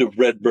 captive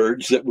bred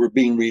birds that were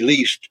being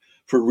released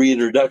for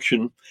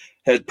reintroduction,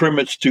 had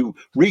permits to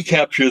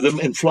recapture them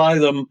and fly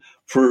them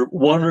for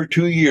 1 or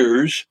 2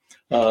 years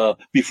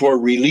before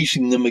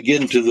releasing them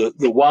again to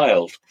the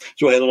wild.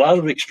 So I had a lot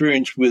of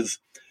experience with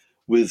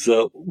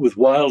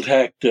wild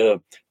hacked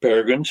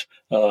peregrines,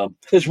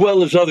 as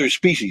well as other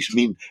species. I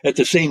mean, at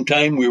the same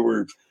time, we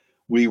were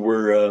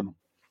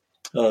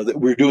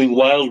doing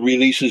wild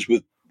releases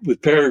with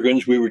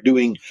peregrines. We were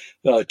doing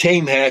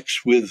tame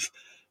hacks with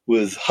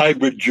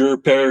hybrid jur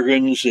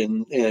peregrines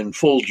and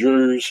full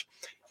jurs.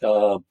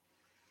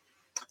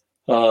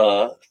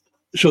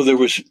 So there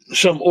was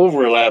some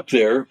overlap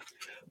there,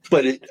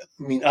 but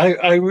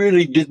I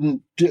really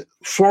didn't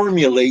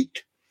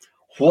formulate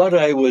what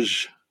I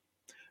was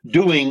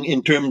doing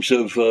in terms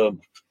of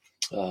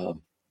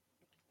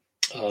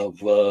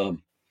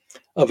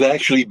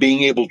actually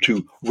being able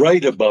to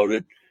write about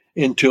it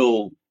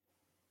until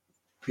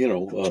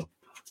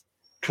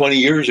 20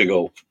 years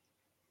ago,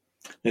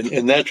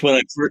 and that's when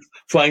I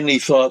finally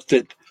thought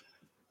that.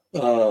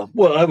 I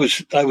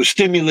was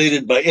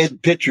stimulated by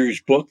Ed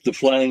Pitcher's book, The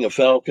Flying of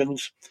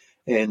Falcons,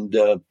 and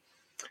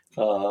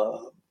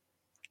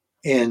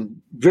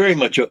very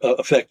much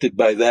affected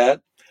by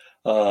that.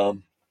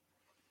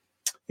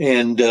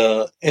 And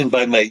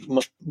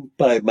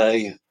by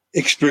my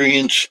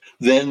experience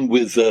then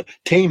with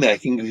tame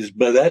hacking, because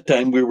by that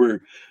time we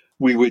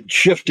would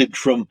shifted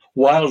from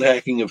wild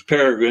hacking of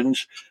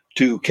peregrines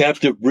to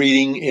captive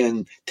breeding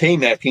and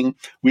tame hacking.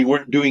 We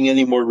weren't doing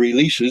any more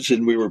releases,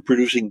 and we were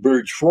producing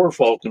birds for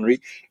falconry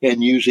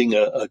and using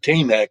a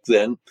tame hack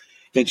then.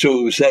 And so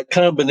it was that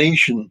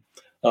combination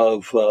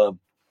of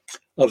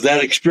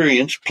that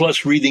experience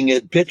plus reading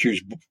Ed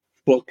Pitcher's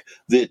book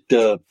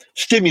that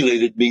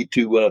stimulated me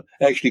to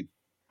actually,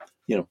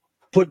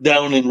 put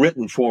down in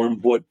written form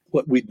what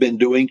we'd been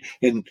doing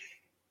and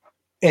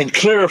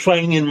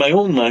clarifying in my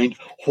own mind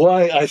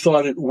why I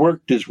thought it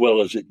worked as well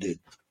as it did.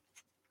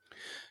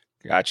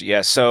 Gotcha. Yeah.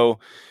 So,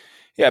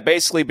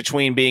 basically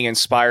between being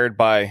inspired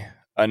by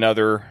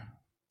another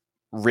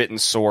written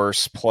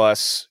source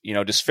plus,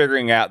 just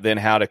figuring out then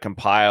how to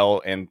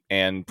compile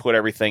and put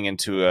everything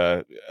into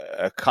a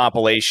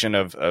compilation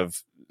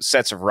of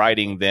sets of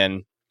writing,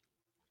 then,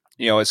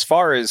 as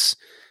far as,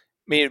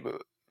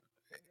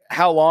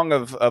 how long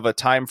of a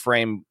time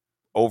frame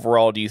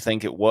overall do you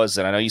think it was?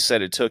 And I know you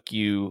said it took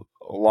you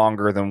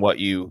longer than what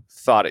you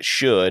thought it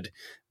should,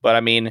 But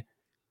I mean,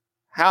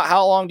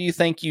 how long do you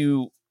think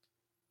you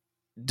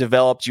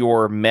developed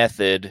your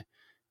method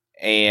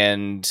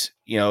and,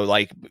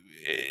 like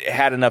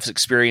had enough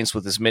experience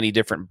with as many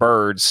different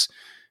birds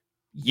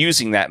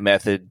using that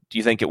method? Do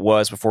you think it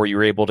was before you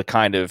were able to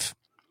kind of,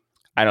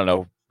 I don't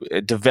know,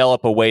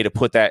 develop a way to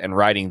put that in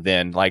writing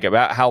then? Like,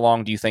 about how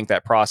long do you think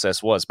that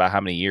process was? About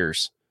how many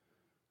years?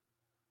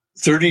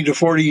 30 to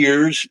 40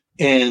 years,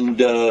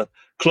 and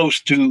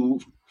close to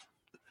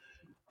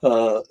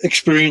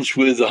experience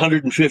with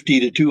 150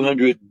 to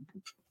 200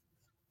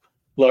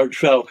 large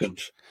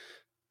falcons.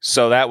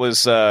 So that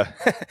was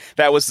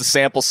that was the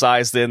sample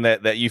size then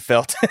that you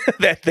felt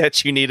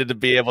that you needed to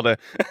be able to.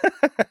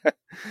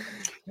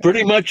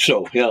 Pretty much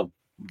so, yeah.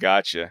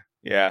 Gotcha.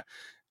 Yeah.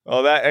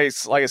 Well, that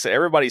is, like I said,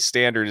 everybody's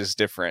standard is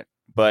different,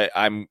 but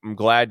I'm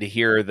glad to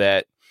hear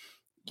that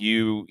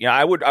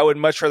I would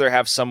much rather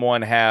have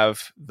someone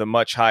have the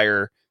much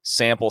higher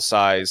sample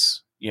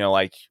size,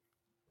 like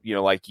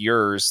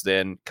yours,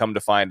 than come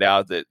to find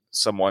out that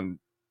someone,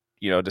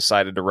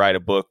 decided to write a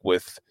book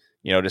with,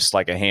 just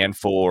like a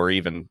handful or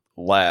even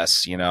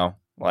less,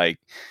 like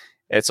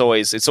it's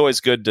always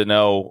good to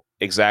know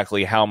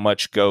exactly how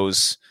much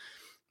goes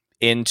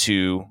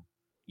into,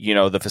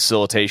 the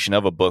facilitation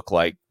of a book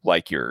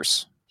like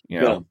yours,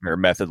 or a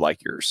method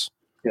like yours.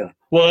 Yeah.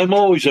 Well, I'm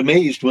always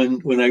amazed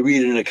when I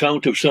read an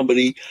account of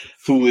somebody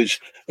who is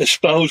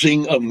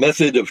espousing a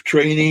method of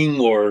training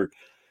or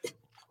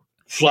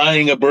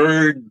flying a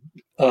bird,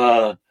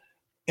 and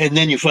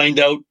then you find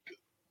out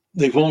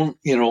they've only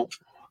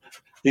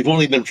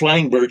been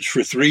flying birds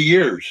for 3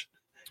 years.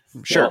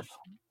 Sure.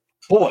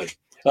 Boy,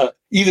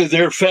 either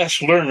they're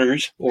fast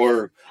learners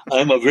or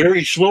I'm a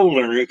very slow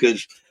learner,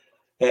 because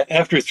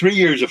after 3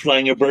 years of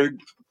flying a bird,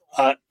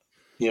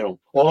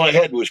 all I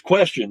had was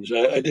questions.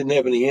 I didn't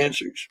have any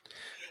answers.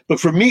 But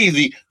for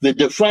me, the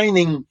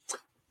defining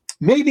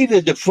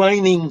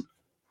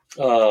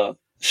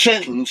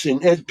sentence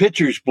in Ed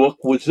Pitcher's book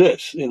was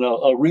this, and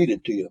I'll read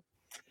it to you.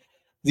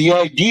 The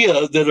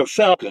idea that a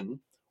falcon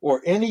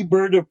or any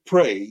bird of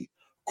prey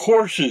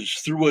courses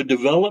through a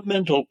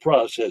developmental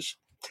process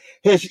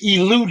has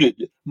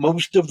eluded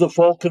most of the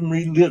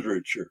falconry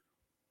literature.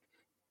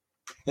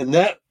 And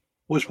that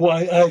was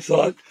why I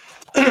thought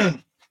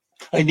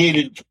I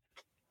needed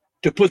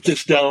to put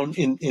this down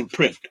in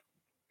print.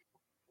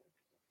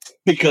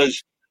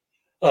 Because,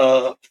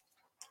 what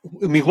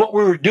we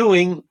were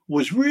doing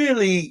was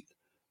really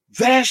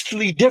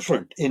vastly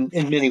different in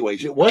many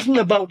ways. It wasn't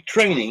about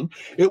training.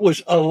 It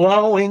was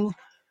allowing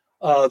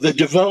the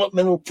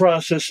developmental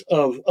process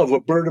of a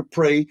bird of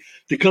prey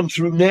to come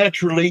through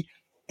naturally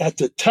at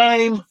the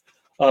time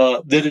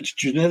that it's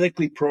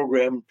genetically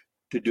programmed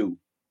to do.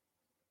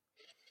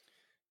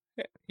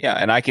 Yeah,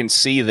 and I can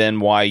see then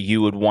why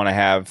you would want to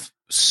have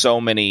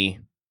so many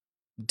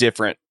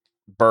different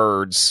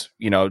birds,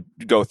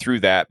 go through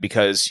that,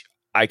 because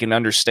I can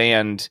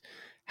understand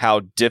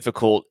how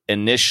difficult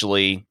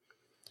initially,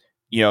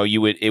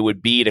 it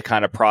would be to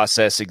kind of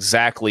process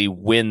exactly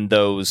when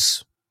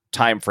those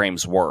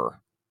timeframes were.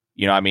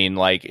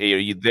 Like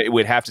it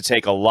would have to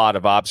take a lot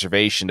of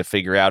observation to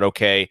figure out,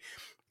 okay,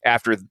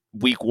 after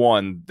week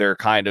 1, they're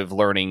kind of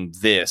learning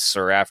this,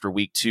 or after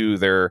week 2,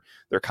 they're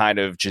kind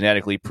of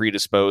genetically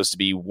predisposed to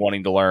be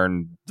wanting to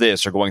learn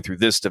this or going through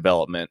this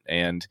development.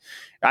 And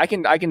I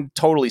can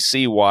totally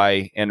see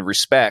why and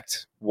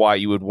respect why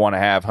you would want to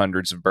have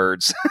hundreds of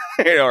birds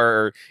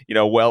or,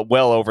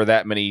 well over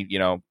that many,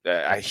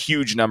 a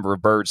huge number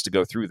of birds to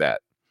go through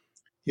that.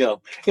 Yeah.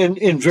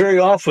 And very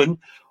often,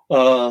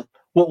 what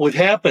would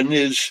happen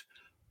is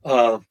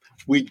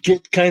we'd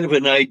get kind of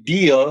an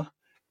idea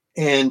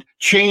and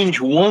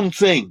change one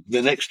thing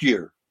the next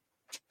year,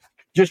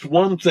 just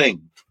one thing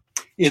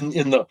in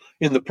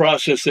the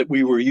process that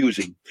we were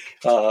using.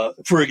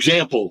 For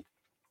example,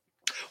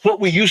 what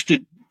we used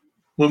to,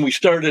 when we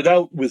started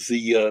out with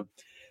the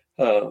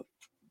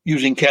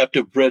using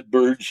captive bred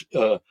birds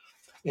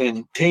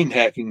and tame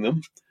hacking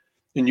them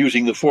and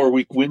using the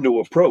 4-week window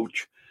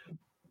approach,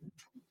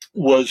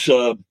 was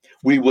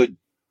we would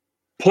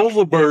pull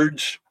the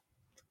birds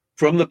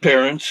from the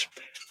parents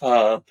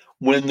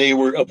when they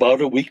were about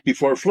a week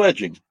before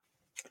fledging.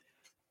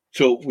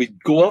 So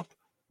we'd go up,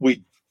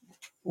 we'd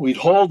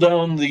haul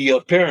down the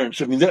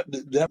parents. I mean,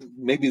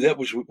 that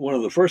was one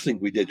of the first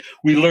things we did.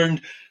 We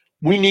learned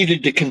we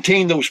needed to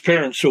contain those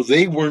parents so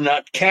they were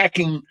not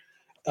cacking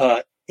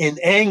in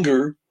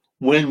anger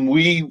when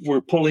we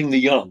were pulling the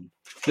young.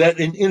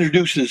 That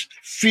introduces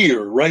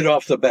fear right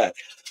off the bat.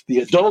 The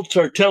adults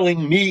are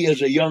telling me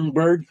as a young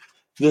bird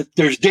that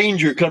there's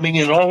danger coming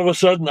in. All of a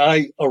sudden,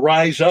 I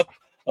arise up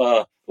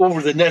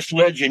over the nest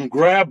ledge and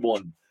grab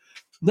one.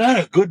 Not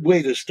a good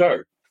way to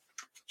start.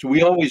 So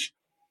we always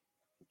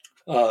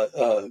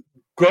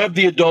grab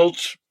the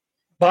adults,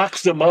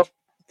 box them up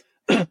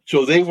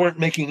so they weren't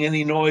making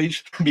any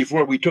noise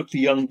before we took the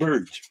young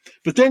birds.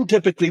 But then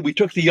typically we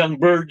took the young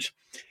birds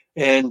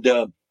and,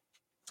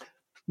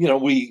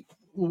 we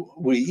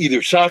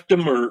either socked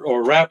them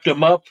or wrapped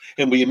them up,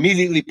 and we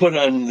immediately put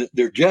on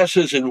their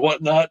jesses and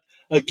whatnot,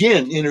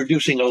 again,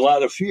 introducing a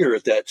lot of fear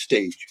at that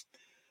stage.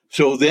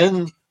 So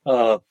then,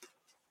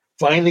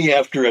 finally,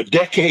 after a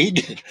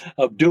decade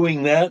of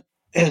doing that,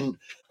 and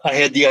I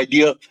had the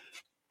idea,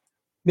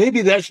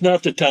 maybe that's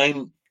not the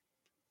time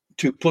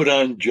to put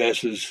on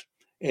jesses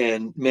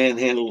and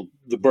manhandle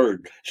the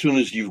bird as soon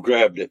as you've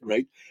grabbed it,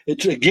 right?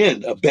 It's,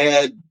 again, a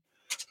bad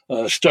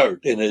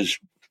start. And as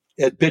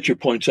Ed Pitcher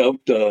points out,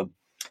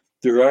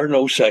 there are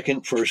no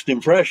second first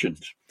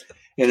impressions.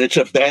 And it's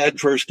a bad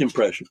first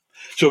impression.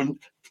 So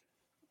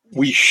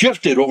we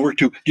shifted over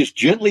to just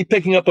gently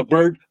picking up a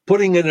bird,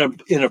 putting it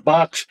in a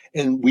box,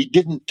 and we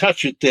didn't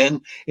touch it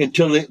then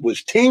until it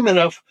was tame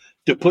enough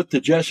to put the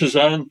jesses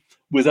on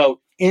without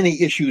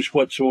any issues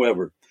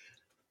whatsoever.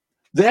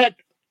 That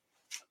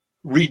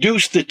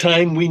reduced the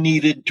time we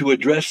needed to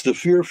address the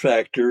fear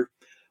factor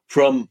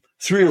from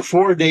 3 or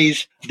 4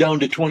 days down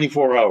to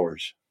 24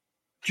 hours.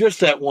 Just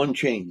that one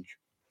change.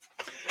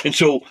 And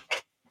so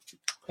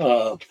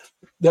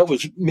that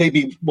was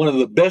maybe one of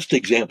the best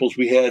examples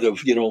we had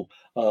of,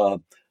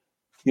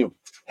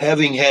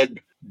 having had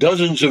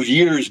dozens of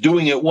years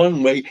doing it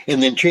one way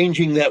and then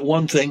changing that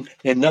one thing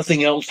and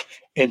nothing else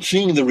and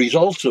seeing the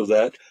results of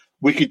that,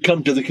 we could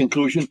come to the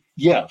conclusion,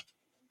 yeah,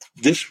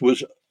 this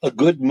was a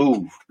good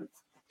move.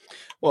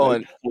 Well,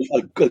 right?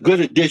 A good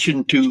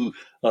addition to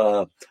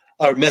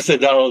our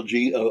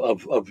methodology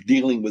of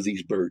dealing with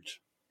these birds.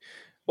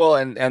 Well,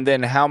 and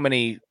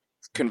then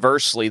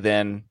conversely,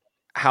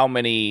 how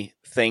many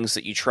things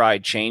that you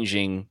tried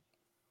changing,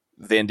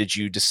 then did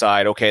you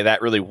decide, okay,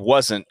 that really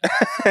wasn't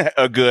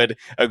a good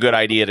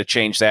idea to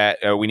change that?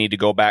 We need to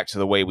go back to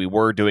the way we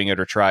were doing it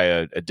or try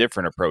a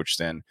different approach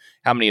then?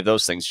 How many of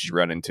those things did you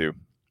run into?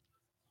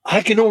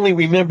 I can only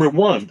remember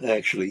one,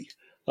 actually.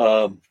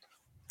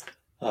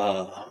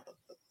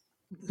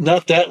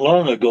 Not that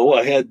long ago,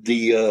 I had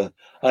the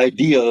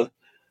idea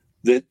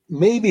that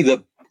maybe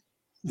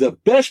the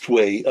best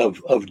way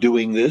of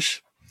doing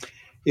this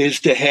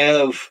is to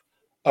have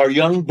our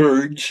young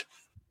birds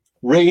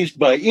raised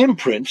by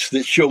imprints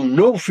that show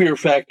no fear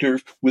factor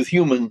with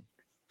human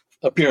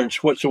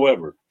appearance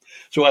whatsoever.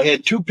 So I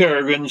had 2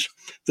 peregrines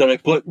that I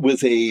put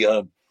with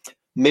a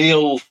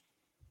male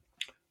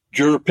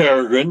Jur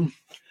peregrine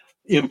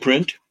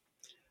imprint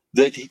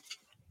that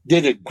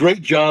did a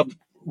great job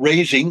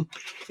raising,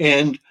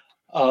 and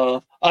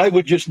I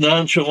would just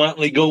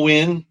nonchalantly go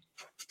in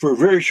for a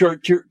very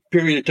short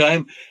period of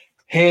time,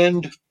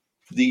 hand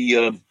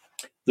the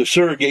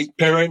surrogate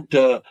parent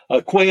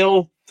a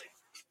quail.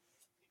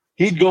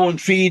 He'd go and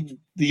feed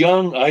the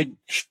young. I'd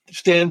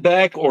stand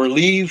back or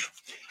leave.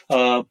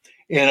 And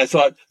I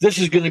thought, this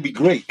is going to be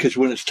great because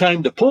when it's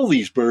time to pull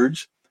these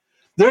birds,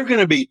 they're going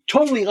to be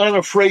totally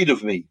unafraid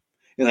of me.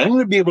 And I'm going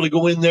to be able to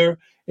go in there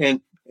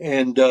and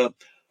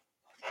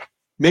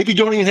maybe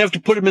don't even have to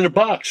put them in a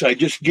box. I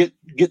just get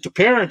the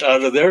parent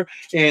out of there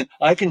and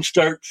I can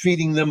start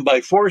feeding them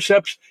by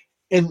forceps.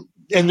 And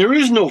there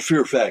is no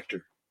fear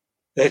factor.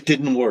 That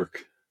didn't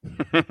work.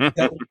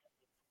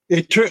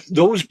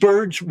 Those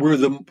birds were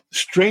the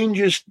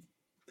strangest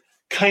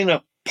kind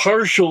of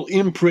partial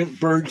imprint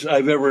birds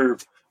I've ever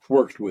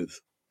worked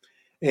with.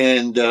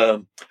 And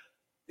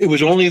it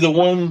was only the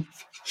one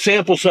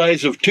sample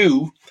size of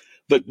 2,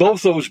 but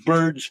both those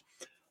birds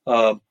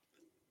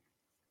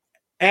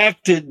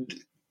acted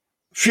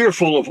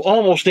fearful of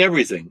almost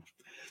everything.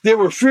 They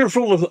were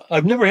fearful of,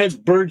 I've never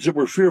had birds that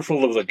were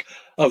fearful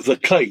of the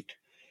kite.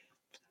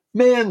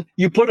 Man,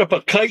 you put up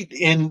a kite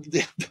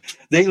and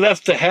they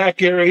left the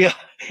hack area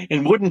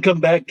and wouldn't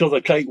come back till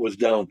the kite was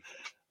down.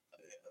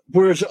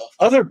 Whereas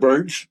other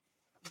birds,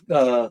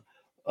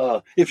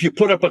 if you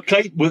put up a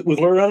kite with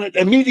lure on it,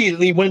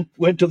 immediately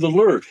went to the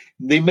lure.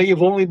 They may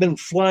have only been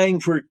flying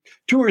for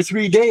 2 or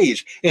 3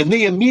 days, and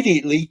they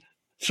immediately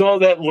saw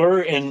that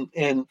lure and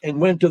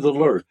went to the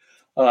lure.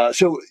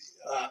 So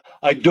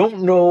I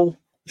don't know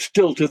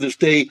still to this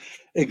day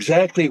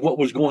exactly what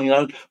was going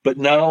on, but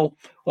now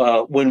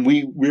when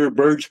we rear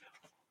birds,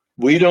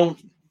 we don't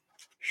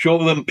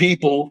show them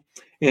people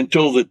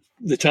until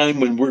the time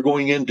when we're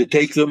going in to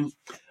take them.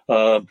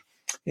 But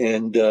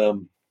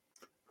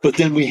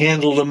then we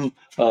handle them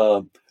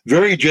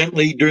very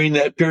gently during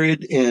that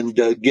period and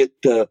get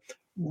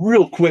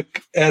real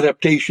quick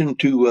adaptation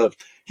to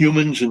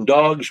humans and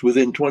dogs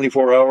within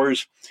 24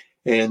 hours.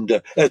 And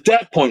at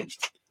that point,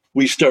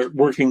 we start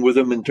working with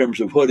them in terms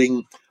of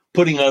hooding,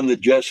 putting on the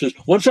jesses.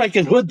 Once I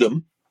can hood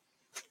them,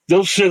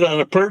 they'll sit on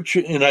a perch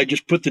and I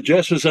just put the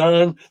jesses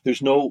on.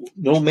 There's no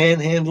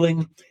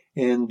manhandling.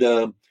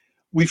 And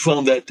we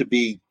found that to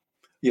be,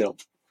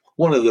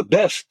 one of the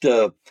best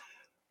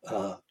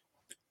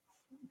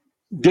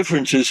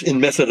differences in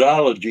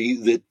methodology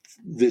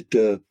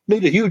that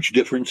made a huge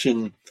difference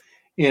in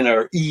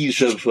our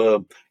ease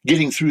of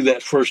getting through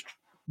that first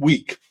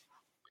week.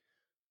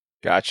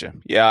 Gotcha.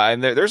 Yeah,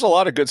 and there's a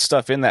lot of good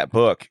stuff in that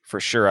book for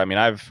sure. I mean,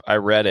 I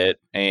read it,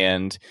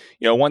 and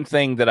one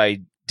thing that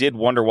I did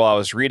wonder while I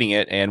was reading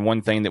it, and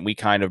one thing that we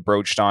kind of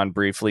broached on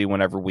briefly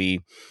whenever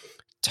we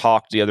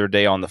talked the other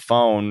day on the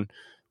phone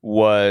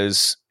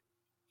was,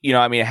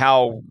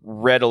 how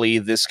readily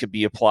this could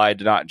be applied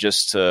to not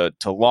just to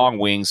long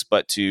wings,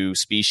 but to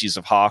species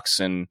of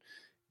hawks and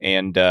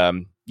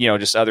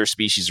just other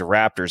species of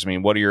raptors. I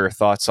mean, what are your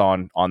thoughts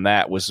on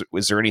that? Was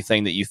there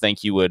anything that you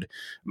think you would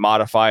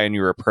modify in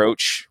your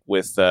approach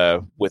with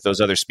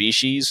those other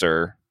species,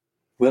 or?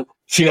 Well,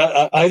 see,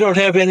 I don't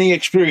have any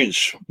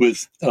experience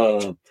with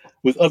other,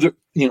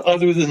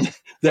 other than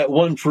that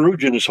one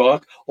ferruginous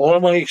hawk. All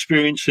my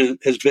experience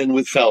has been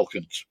with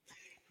falcons.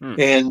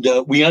 And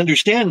we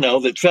understand now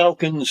that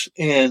falcons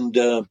and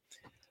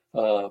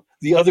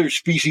the other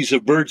species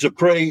of birds of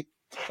prey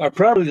are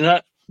probably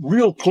not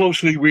real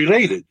closely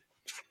related.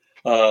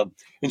 And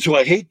so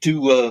I hate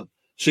to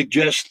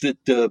suggest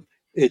that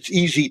it's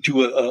easy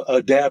to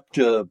adapt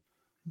the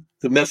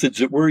methods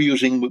that we're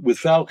using with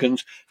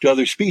falcons to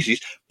other species,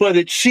 but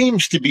it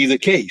seems to be the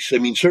case. I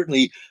mean,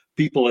 certainly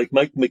people like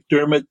Mike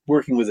McDermott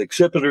working with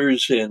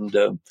accipiters and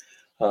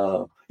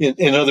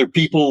other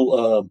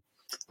people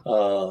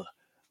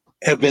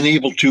have been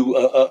able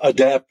to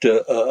adapt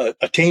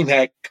a tame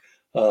hack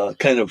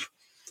kind of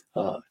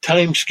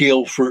time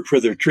scale for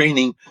their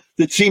training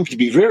that seems to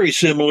be very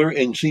similar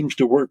and seems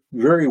to work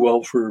very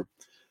well for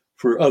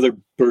other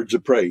birds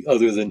of prey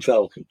other than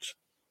falcons.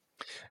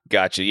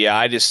 Gotcha. Yeah,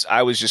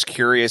 I was just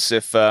curious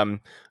if and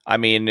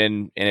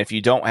if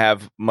you don't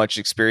have much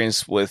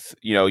experience with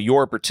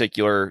your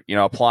particular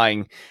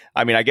applying,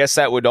 I mean, I guess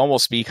that would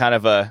almost be kind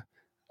of a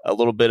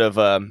little bit of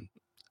I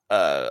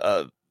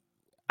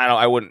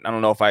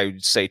don't know if I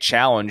would say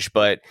challenge,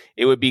 but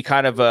it would be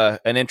kind of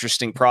an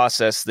interesting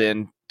process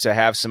then to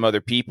have some other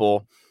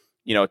people,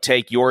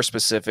 take your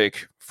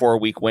specific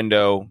 4-week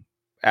window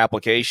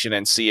application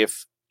and see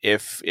if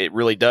it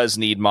really does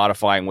need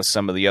modifying with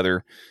some of the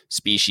other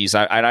species.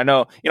 I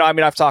know,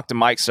 I've talked to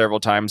Mike several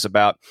times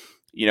about,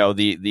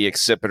 the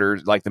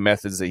accipiters, like the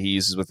methods that he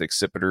uses with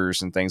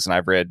accipiters and things. And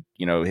I've read,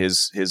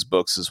 his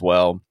books as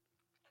well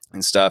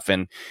and stuff.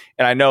 And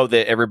I know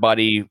that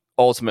everybody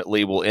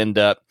ultimately will end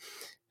up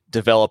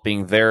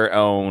developing their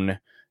own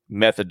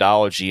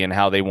methodology and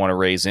how they want to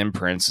raise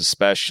imprints,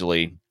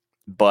 especially.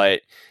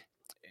 But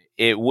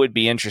it would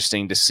be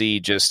interesting to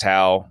see just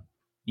how,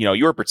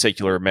 your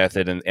particular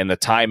method and the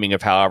timing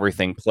of how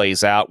everything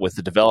plays out with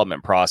the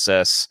development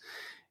process,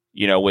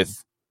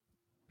 with,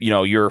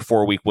 your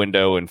 4-week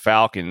window and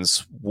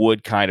falcons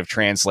would kind of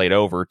translate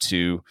over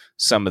to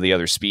some of the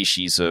other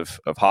species of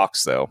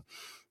hawks, though.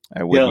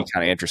 It would be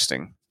kind of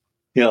interesting.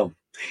 Yeah.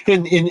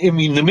 And I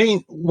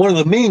mean, one of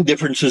the main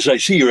differences I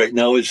see right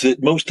now is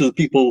that most of the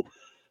people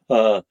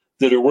that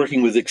are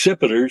working with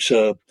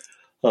accipiters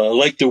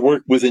like to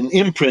work with an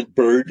imprint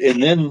bird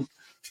and then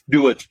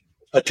do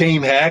a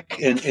tame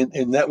hack,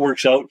 and that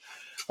works out.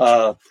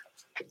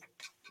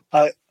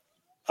 I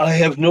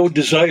have no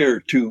desire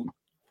to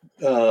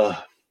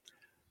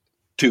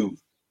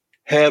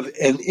have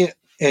an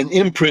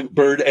imprint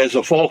bird as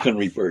a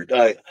falconry bird.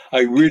 I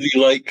really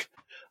like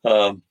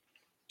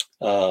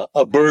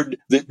a bird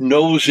that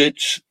knows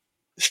its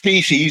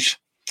species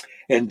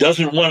and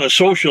doesn't want to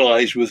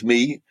socialize with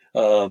me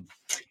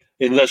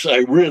unless I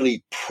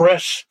really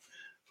press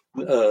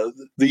the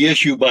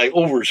issue by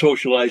over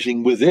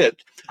socializing with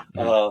it.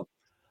 I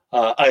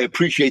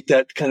appreciate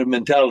that kind of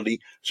mentality.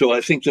 So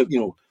I think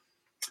that,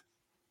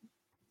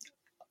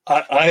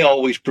 I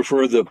always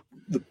prefer the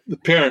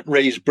parent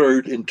raised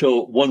bird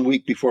until 1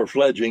 week before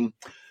fledging,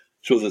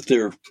 so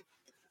that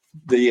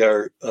they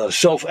are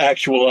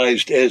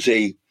self-actualized as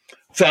a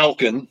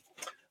falcon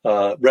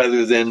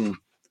rather than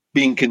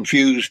being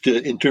confused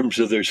in terms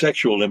of their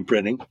sexual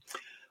imprinting.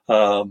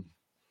 But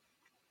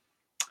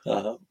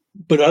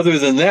other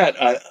than that,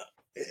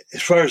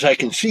 as far as I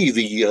can see,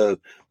 the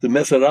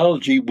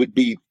methodology would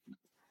be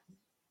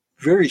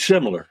very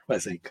similar, I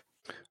think.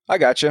 I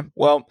gotcha.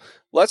 Well,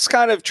 let's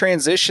kind of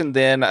transition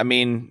then. I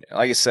mean,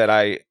 like I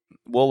said,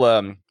 we'll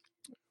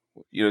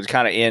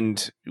kind of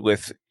end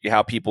with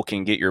how people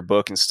can get your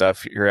book and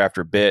stuff here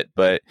after a bit,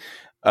 but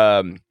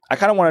I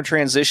kind of want to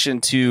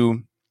transition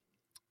to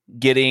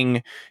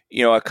getting,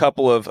 a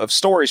couple of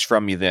stories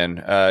from you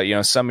then,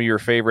 some of your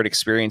favorite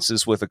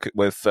experiences with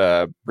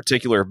a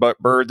particular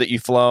bird that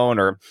you've flown,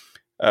 or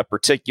a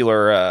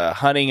particular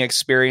hunting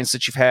experience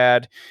that you've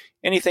had,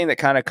 anything that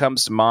kind of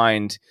comes to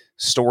mind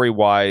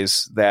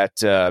story-wise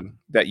that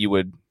you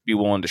would be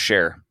willing to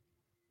share.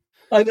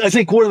 I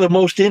think one of the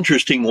most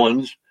interesting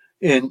ones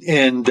and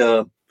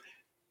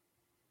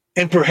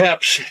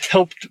perhaps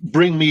helped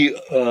bring me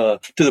to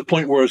the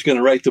point where I was going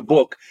to write the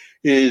book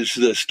is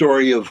the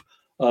story of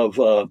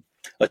a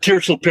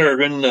tiercel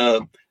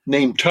peregrine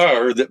named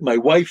Tar that my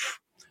wife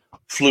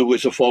flew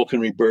as a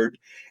falconry bird,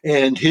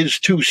 and his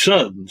two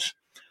sons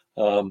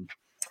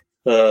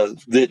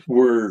that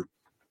were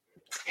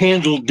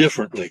handled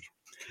differently.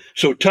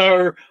 So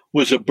Tar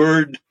was a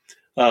bird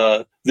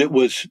that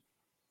was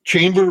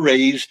chamber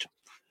raised,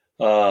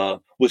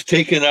 was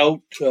taken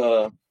out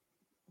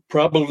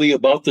probably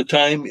about the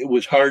time it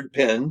was hard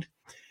penned,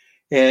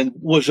 and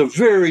was a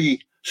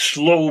very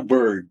slow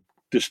bird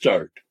to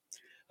start.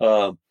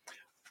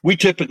 We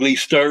typically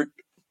start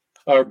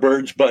our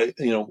birds by,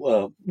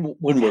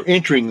 when we're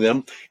entering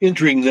them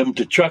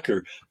to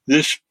chucker.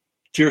 This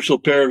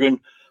tiercel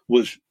peregrine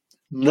was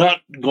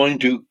not going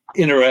to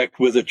interact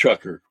with a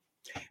chucker.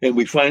 and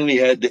we finally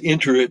had to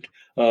enter it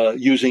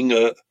using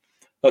a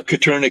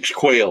Coturnix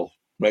quail,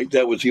 right?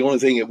 That was the only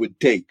thing it would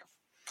take.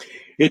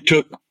 It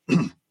took,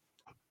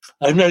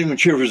 I'm not even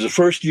sure if it was the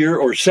first year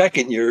or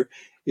second year,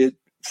 it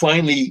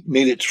finally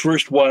made its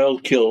first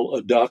wild kill,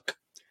 a duck,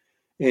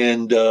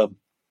 and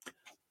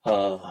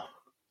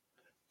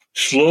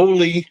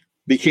slowly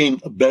became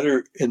a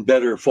better and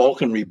better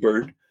falconry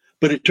bird,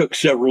 but it took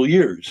several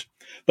years.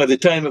 By the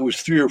time it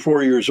was 3 or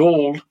 4 years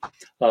old,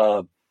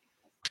 it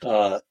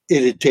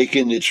had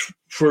taken its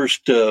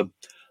first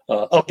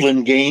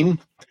upland game,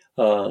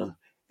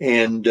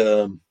 and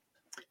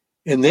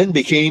then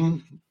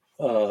became,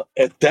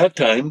 at that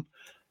time,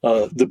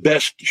 the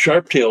best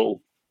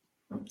sharptail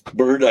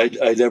bird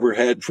I'd ever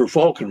had for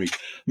falconry.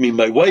 I mean,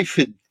 my wife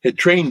had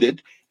trained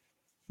it.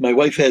 My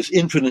wife has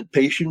infinite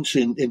patience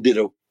and did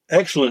an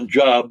excellent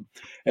job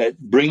at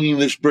bringing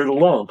this bird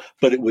along,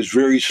 but it was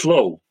very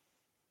slow.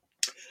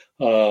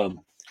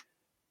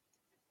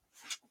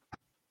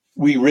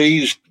 We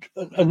raised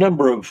a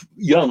number of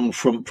young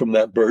from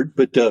that bird,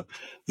 but the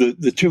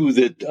two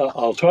that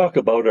I'll talk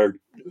about are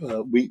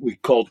we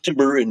call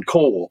Timber and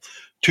Coal,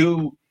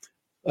 two,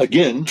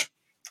 again,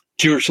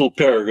 Tiercel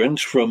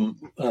peregrines from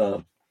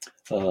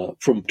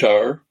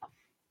Tar,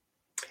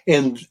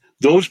 and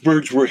those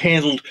birds were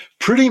handled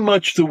pretty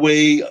much the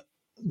way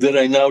that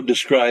I now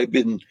describe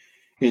in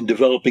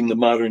developing the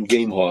modern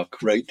game hawk,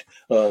 right,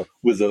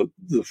 with the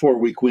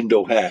 4-week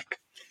window hack.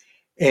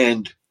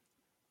 And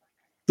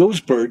those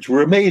birds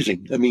were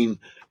amazing. I mean,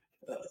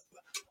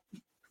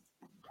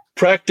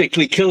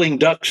 practically killing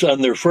ducks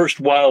on their first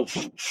wild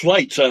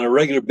flights on a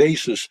regular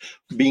basis,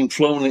 being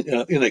flown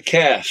in a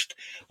cast.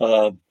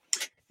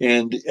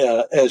 And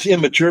as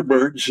immature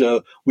birds,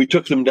 we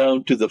took them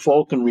down to the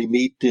falconry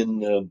meet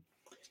in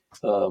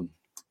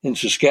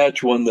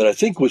Saskatchewan that I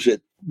think was at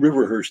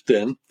Riverhurst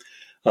then.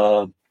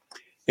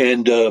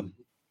 And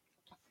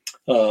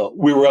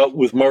we were out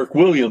with Mark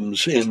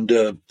Williams,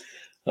 and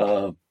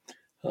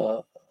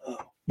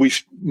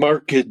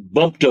Mark had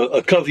bumped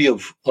a covey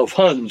of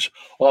Huns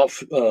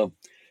off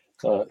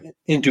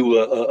into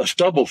a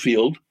stubble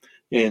field,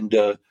 and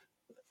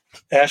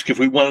asked if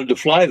we wanted to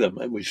fly them.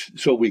 And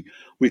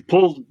we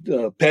pulled.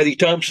 Patty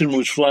Thompson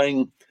was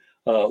flying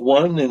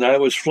one, and I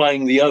was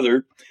flying the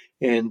other,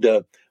 and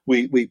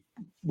we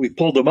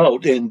pulled them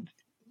out. And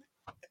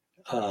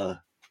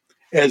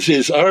as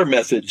is our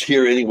methods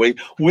here anyway,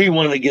 we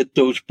want to get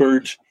those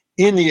birds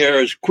in the air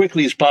as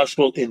quickly as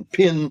possible and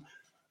pin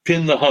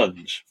the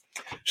Huns.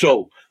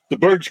 So the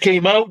birds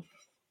came out.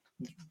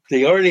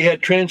 They already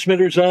had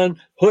transmitters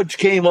on. Hoods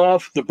came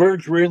off. The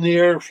birds were in the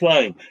air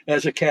flying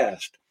as a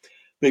cast.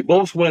 They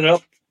both went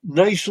up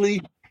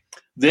nicely.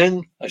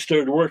 Then I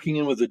started working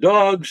in with the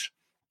dogs.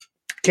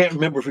 Can't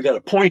remember if we got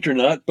a point or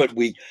not, but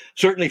we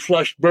certainly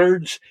flushed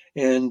birds.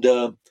 And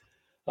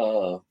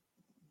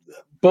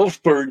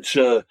both birds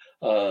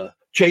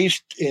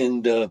chased,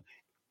 and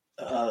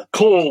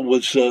Cole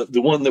was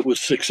the one that was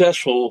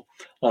successful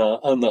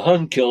on the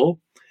Hun kill.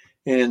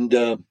 And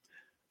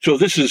so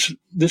this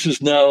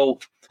is now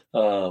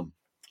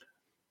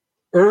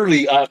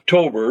early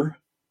October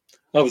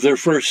of their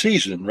first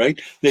season, right?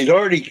 They'd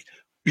already,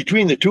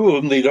 between the two of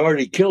them, they'd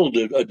already killed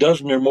a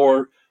dozen or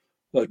more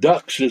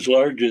ducks as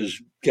large as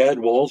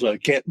gadwalls. I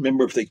can't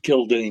remember if they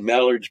killed any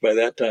mallards by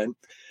that time,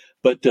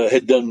 but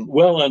had done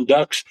well on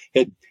ducks,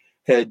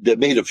 had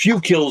made a few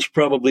kills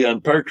probably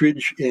on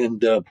partridge.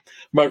 And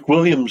Mark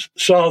Williams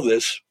saw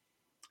this.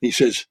 He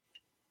says,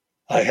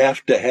 I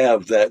have to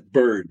have that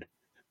bird.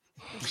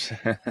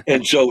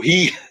 And so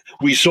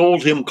we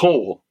sold him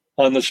Cole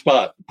on the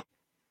spot.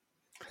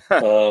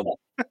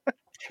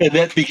 And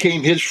that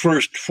became his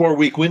first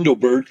 4-week window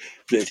bird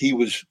that he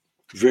was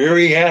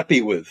very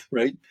happy with,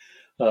 right?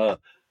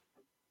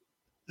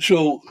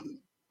 So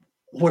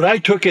what I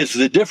took as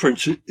the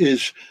difference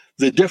is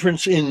the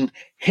difference in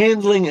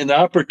handling and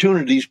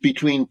opportunities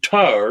between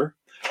Tar,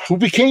 who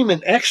became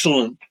an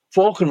excellent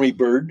falconry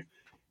bird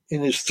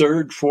in his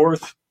 3rd,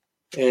 4th,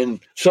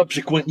 and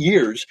subsequent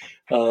years.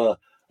 I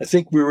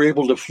think we were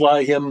able to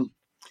fly him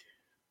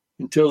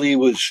until he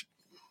was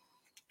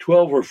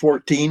 12 or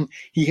 14.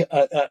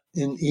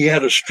 And he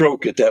had a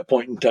stroke at that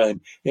point in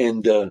time,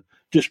 and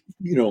just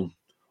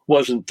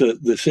wasn't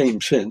the same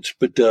since.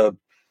 But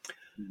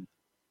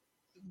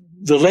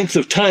the length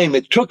of time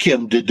it took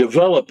him to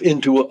develop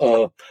into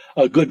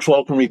a good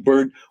falconry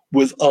bird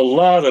with a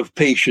lot of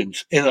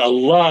patience and a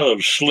lot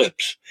of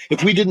slips.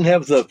 If we didn't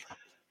have the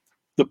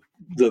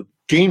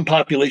game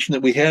population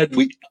that we had,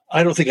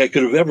 I don't think I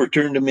could have ever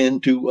turned him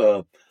into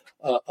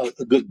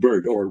a good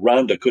bird, or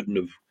Rhonda couldn't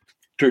have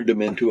turned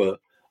him into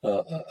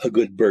a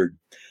good bird.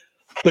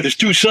 But his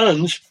two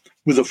sons,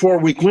 with a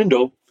 4-week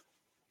window,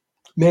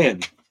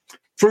 man,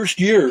 first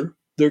year,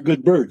 they're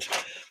good birds.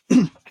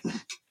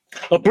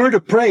 A bird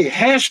of prey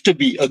has to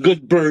be a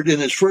good bird in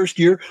its first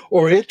year,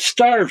 or it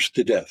starves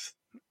to death.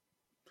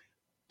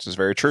 This is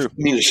very true. I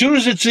mean, as soon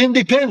as it's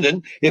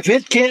independent, if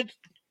it can't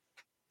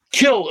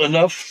kill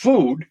enough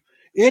food,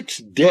 it's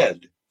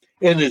dead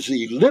and is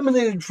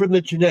eliminated from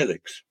the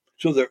genetics.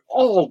 So they're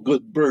all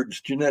good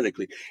birds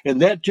genetically.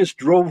 And that just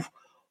drove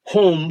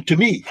home to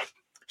me.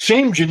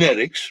 Same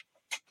genetics.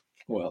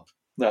 Well,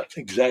 not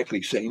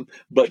exactly same,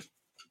 but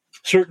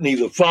certainly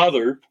the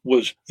father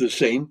was the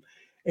same.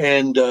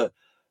 And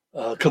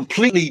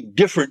completely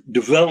different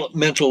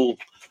developmental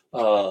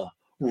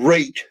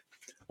rate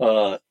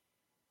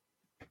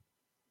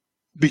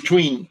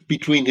between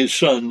his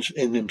sons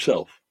and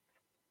himself.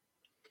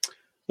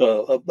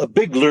 A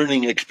big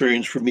learning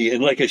experience for me,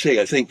 and like I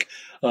say, I think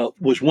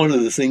was one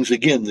of the things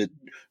again that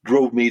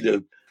drove me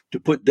to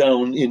put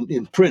down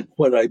in print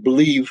what I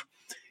believe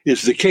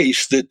is the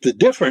case, that the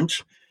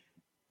difference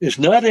is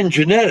not in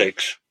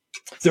genetics.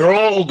 They're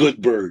all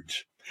good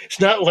birds. It's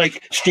not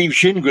like Steve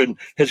Shingren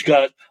has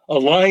got a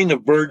line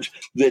of birds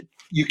that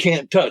you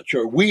can't touch,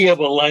 or we have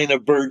a line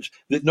of birds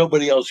that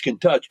nobody else can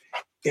touch.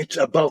 It's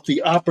about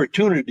the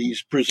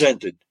opportunities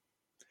presented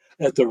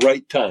at the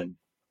right time.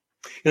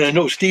 And I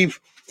know Steve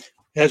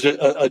has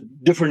a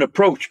different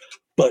approach,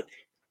 but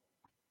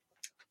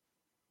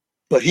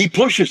he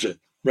pushes it,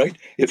 right?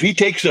 If he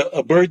takes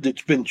a bird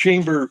that's been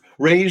chamber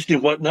raised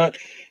and whatnot,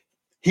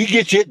 he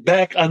gets it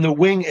back on the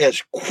wing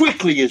as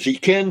quickly as he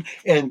can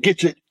and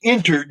gets it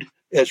entered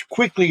as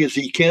quickly as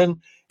he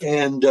can,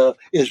 and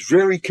is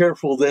very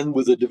careful then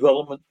with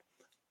the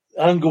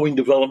ongoing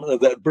development of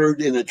that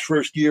bird in its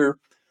first year,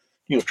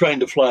 trying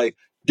to fly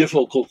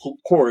difficult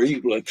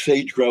quarry like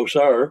sage grouse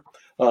are,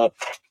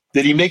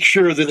 that he makes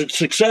sure that it's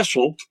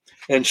successful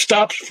and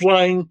stops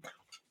flying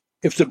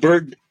if the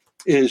bird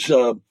is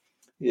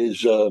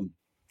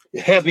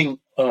having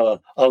a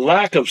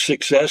lack of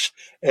success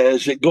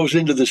as it goes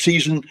into the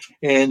season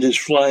and is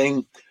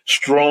flying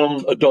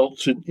strong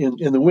adults in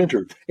the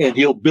winter. And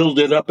he'll build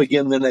it up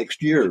again the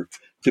next year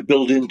to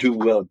build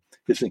into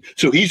his thing.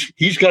 So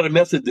he's got a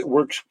method that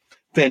works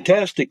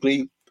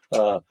fantastically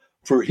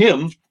for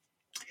him.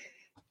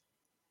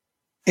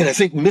 And I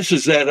think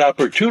misses that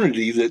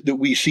opportunity that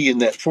we see in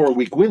that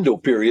 4-week window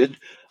period.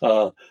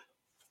 But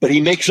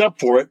he makes up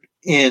for it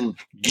in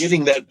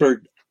getting that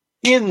bird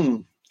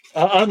in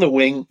on the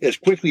wing as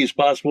quickly as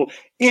possible,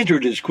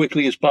 entered as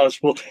quickly as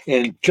possible,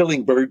 and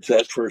killing birds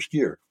that first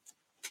year.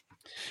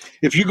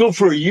 If you go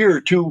for a year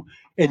or two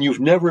and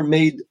you've never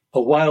made a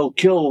wild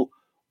kill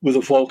with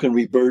a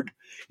falconry bird,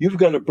 you've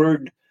got a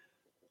bird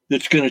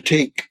that's going to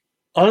take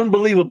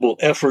unbelievable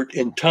effort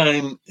and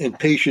time and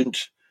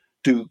patience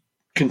to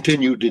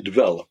continue to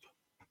develop.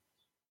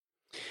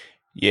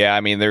 Yeah,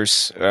 I mean,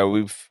 there's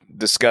we've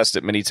discussed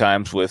it many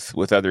times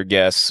with other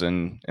guests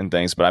and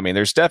things, but I mean,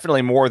 there's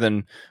definitely more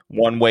than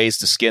one ways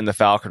to skin the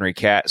falconry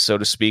cat, so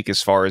to speak,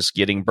 as far as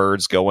getting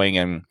birds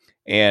going.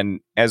 And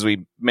as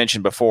we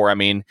mentioned before, I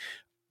mean,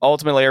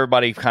 ultimately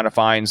everybody kind of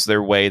finds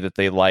their way that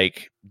they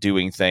like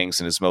doing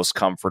things and is most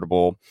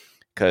comfortable,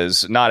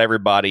 because not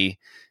everybody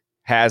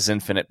has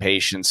infinite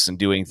patience in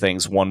doing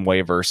things one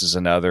way versus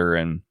another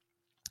and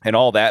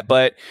all that.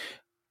 But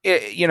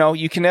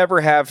you can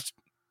never have.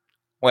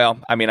 Well,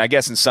 I mean, I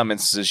guess in some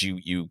instances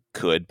you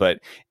could, but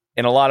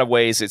in a lot of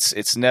ways,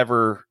 it's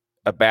never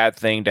a bad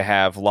thing to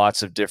have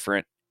lots of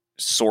different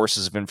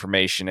sources of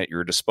information at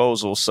your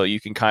disposal, so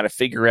you can kind of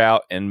figure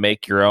out and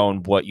make your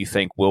own what you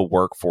think will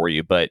work for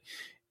you. But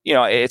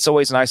it's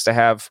always nice to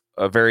have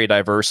a very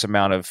diverse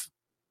amount of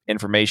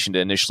information to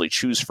initially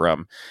choose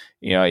from.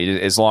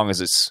 As long as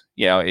it's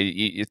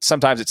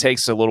sometimes it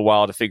takes a little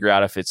while to figure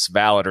out if it's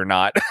valid or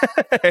not.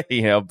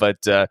 But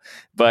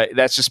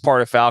that's just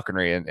part of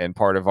falconry and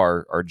part of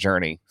our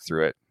journey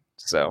through it.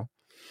 So,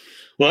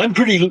 well, I'm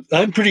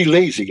pretty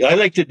lazy. I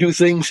like to do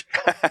things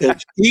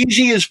as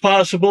easy as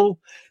possible,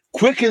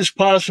 quick as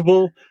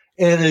possible,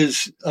 and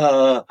as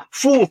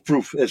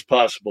foolproof as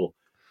possible.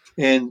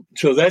 And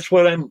so that's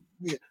where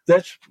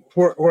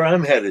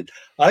I'm headed.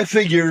 I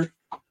figure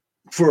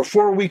for a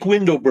 4-week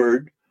window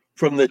bird,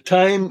 from the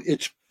time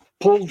it's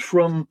pulled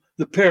from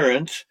the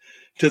parents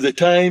to the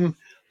time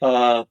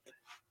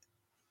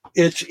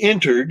it's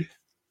entered,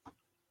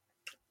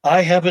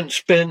 I haven't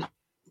spent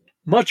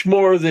much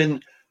more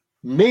than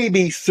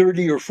maybe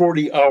 30 or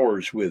 40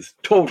 hours with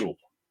total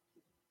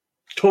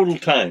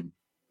time.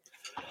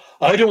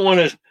 I don't want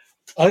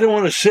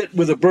to sit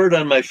with a bird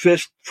on my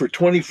fist for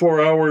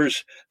 24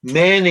 hours,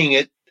 manning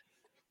it,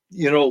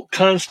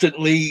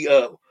 constantly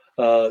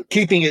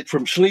keeping it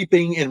from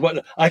sleeping and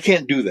what. I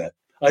can't do that.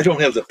 I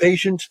don't have the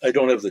patience. I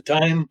don't have the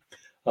time.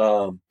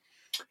 I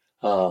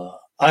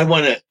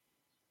want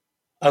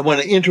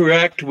to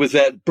interact with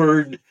that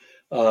bird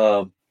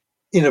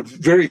in a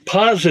very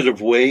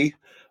positive way,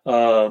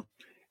 and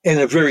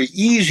a very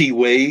easy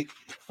way,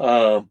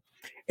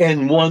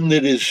 and one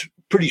that is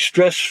pretty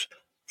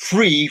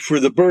stress-free for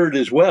the bird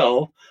as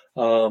well,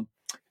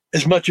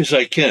 as much as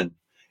I can.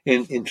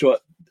 And so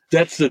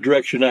that's the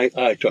direction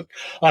I took.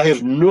 I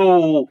have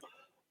no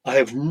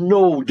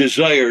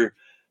desire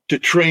to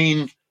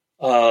train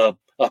a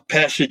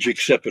passage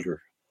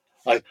acceptor.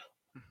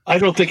 I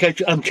don't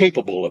think I'm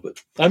capable of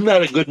it. I'm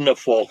not a good enough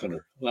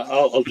falconer.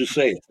 I'll just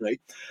say it,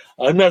 right?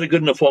 I'm not a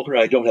good enough falconer.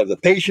 I don't have the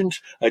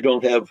patience. I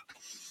don't have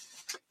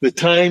the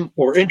time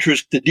or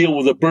interest to deal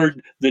with a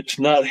bird that's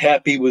not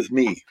happy with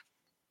me.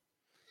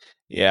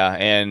 Yeah,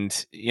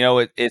 and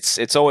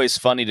it's always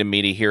funny to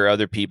me to hear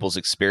other people's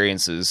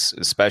experiences,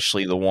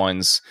 especially the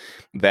ones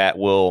that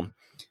will,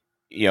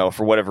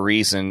 for whatever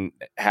reason,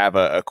 have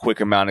a quick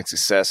amount of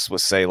success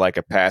with, say, like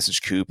a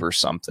passage coupe or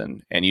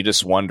something, and you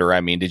just wonder.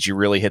 I mean, did you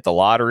really hit the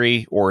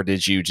lottery, or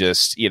did you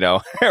just,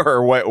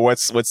 or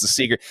what's the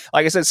secret?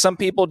 Like I said, some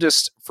people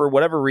just, for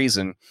whatever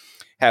reason,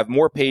 have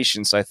more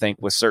patience, I think,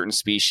 with certain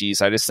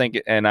species. I just think,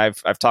 and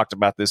I've talked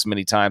about this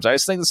many times, I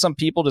just think that some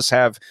people just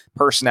have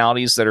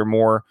personalities that are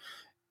more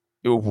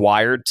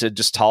wired to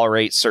just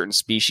tolerate certain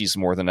species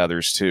more than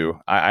others too.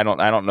 I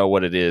don't know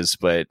what it is,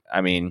 but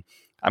I mean,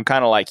 I'm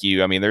kind of like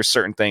you. I mean, there's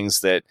certain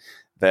things that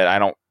I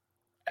don't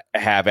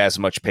have as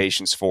much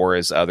patience for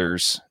as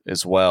others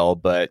as well.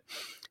 But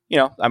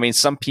I mean,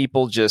 some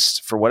people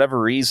just, for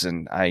whatever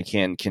reason, I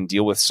can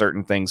deal with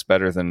certain things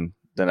better than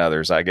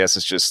others. I guess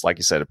it's just, like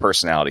you said, a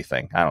personality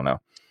thing. I don't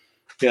know.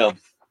 Yeah.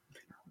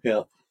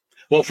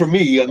 Well, for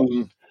me, I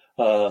mean,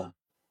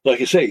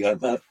 like I say,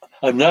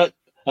 I'm not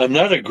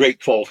a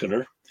great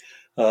falconer.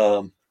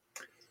 So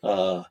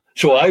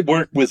I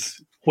work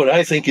with what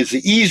I think is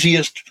the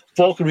easiest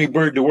falconry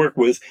bird to work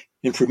with.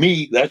 And for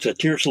me, that's a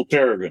tiercel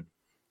peregrine.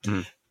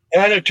 Mm.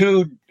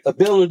 Attitude,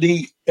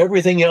 ability,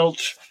 everything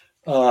else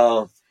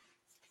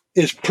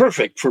is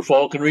perfect for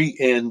falconry.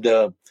 And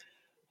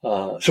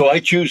so I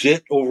choose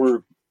it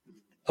over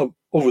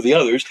the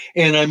others.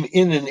 And I'm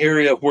in an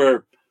area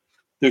where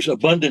there's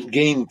abundant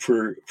game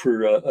for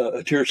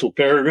a tiercel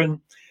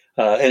peregrine.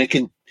 And it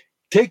can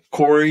take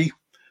quarry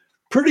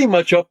pretty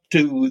much up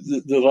to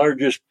the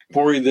largest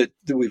quarry that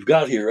we've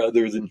got here,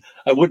 other than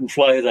I wouldn't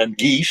fly it on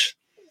geese.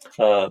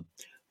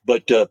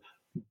 But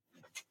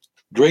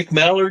Drake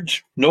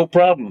mallards, no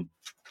problem.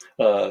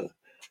 Adult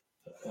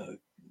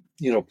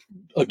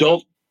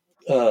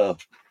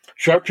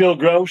sharp-tailed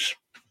grouse,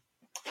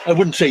 I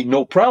wouldn't say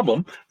no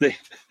problem.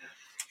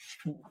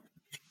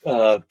 It's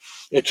a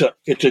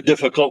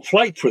difficult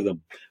flight for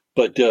them.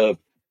 But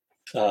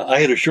I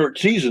had a short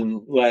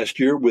season last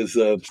year with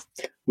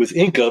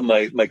Inca,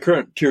 my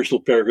current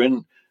tiercel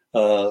peregrine,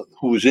 who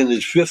was in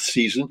his 5th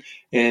season,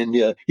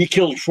 and he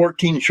killed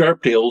 14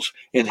 sharptails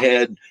and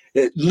had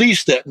at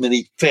least that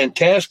many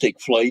fantastic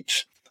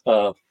flights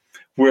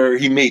where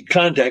he made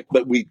contact,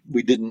 but we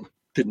didn't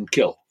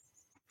kill.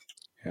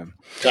 Yeah.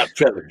 Got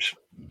feathers.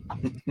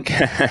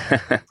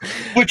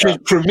 Which is,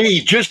 for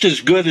me, just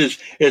as good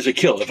as a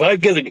kill. If I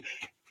get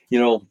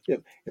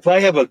if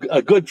I have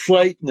a good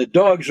flight and the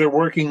dogs are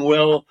working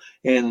well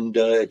and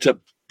it's a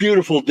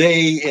beautiful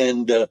day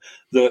and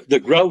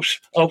the grouse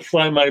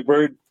outfly my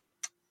bird,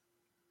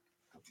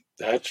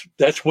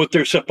 that's what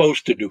they're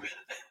supposed to do.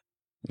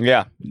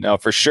 Yeah, no,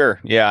 for sure.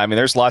 Yeah, I mean,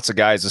 there's lots of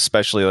guys,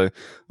 especially the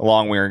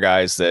long winger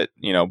guys, that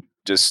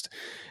just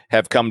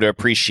have come to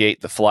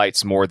appreciate the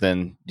flights more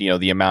than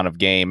the amount of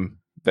game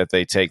that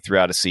they take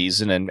throughout a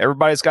season. And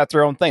everybody's got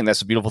their own thing.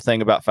 That's a beautiful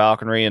thing about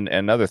falconry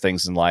and other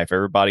things in life.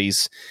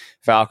 Everybody's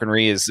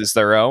falconry is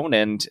their own,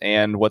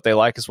 and what they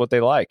like is what they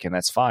like, and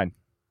that's fine.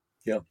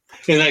 Yeah,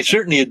 and I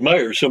certainly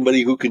admire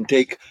somebody who can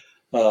take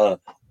a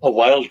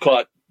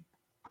wild-caught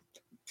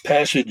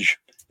passage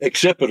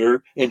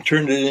accipiter and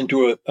turn it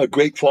into a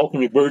great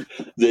falconry bird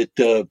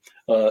that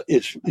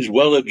is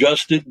well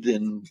adjusted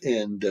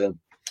and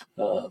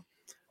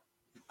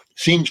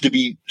seems to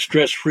be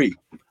stress-free.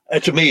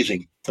 That's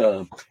amazing,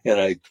 and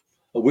I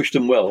wish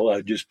them well.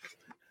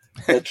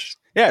 That's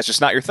yeah, it's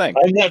just not your thing.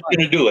 I'm not going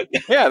to do it.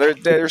 Yeah,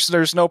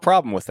 there's no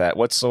problem with that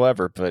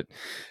whatsoever.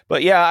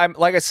 But yeah, I'm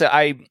like I said,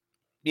 I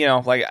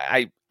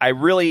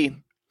really,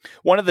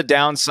 one of the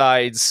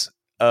downsides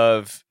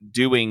of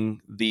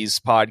doing these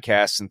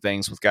podcasts and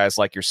things with guys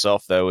like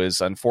yourself, though, is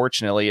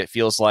unfortunately it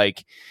feels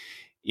like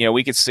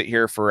we could sit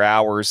here for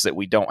hours that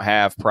we don't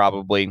have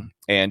probably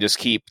and just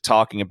keep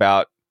talking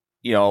about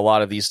a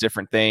lot of these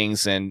different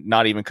things and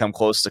not even come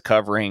close to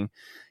covering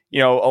a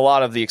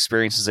lot of the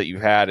experiences that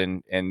you've had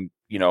in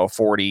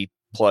 40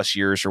 plus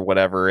years or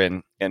whatever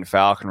in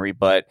falconry.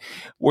 But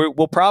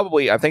we'll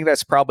probably, I think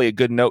that's probably a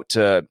good note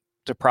to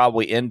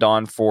probably end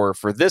on for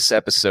this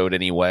episode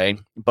anyway.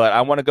 But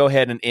I want to go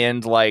ahead and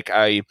end like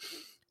I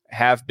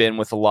have been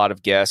with a lot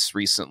of guests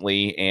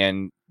recently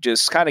and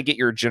just kind of get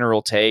your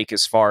general take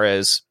as far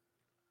as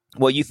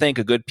what you think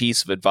a good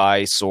piece of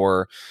advice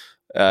or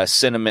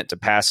sentiment to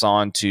pass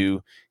on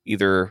to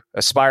either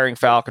aspiring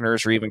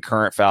falconers or even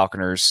current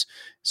falconers,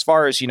 as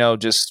far as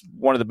just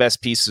one of the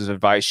best pieces of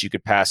advice you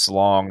could pass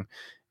along,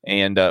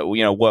 and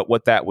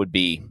what that would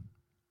be.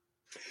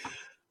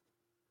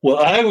 Well,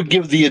 I would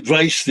give the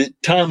advice that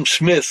Tom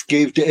Smith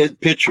gave to Ed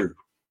Pitcher.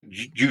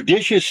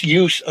 Judicious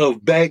use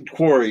of bagged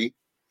quarry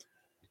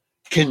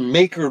can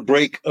make or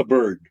break a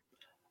bird.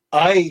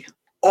 I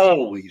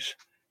always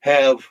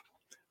have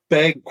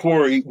bagged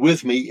quarry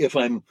with me if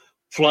I'm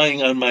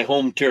flying on my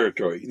home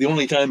territory. The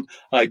only time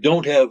I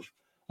don't have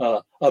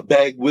a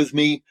bag with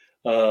me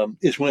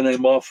is when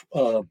I'm off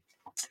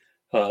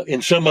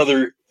in some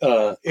other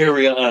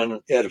area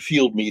at a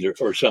field meet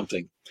or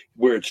something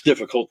where it's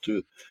difficult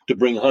to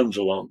bring Huns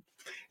along.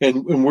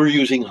 And we're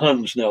using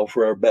Huns now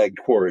for our bagged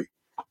quarry.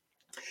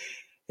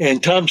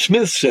 And Tom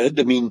Smith said,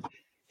 I mean,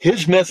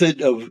 his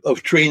method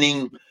of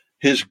training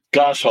his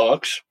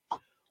goshawks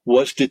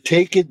was to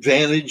take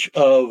advantage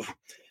of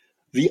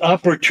the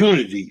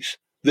opportunities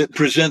that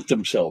present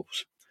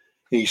themselves.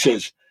 And he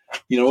says,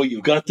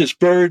 you've got this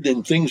bird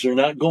and things are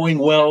not going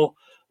well,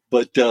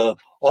 but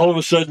all of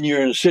a sudden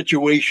you're in a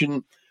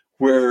situation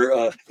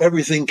where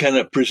everything kind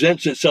of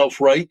presents itself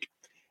right.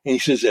 And he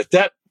says, at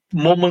that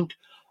moment,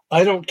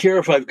 I don't care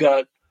if I've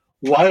got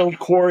wild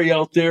quarry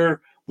out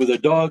there with a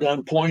dog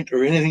on point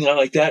or anything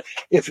like that.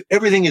 If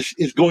everything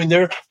is going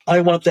there,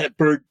 I want that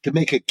bird to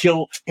make a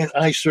kill, and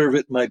I serve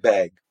it my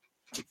bag.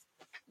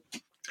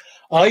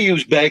 I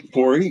use bag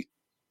quarry.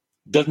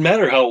 Doesn't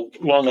matter how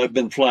long I've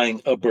been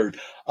flying a bird.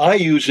 I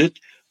use it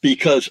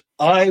because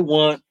I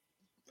want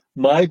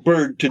my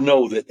bird to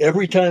know that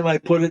every time I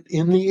put it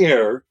in the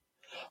air,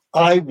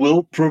 I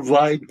will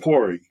provide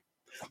quarry.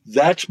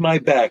 That's my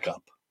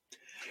backup.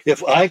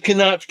 If I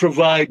cannot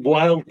provide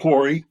wild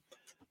quarry,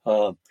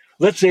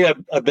 let's say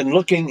I've been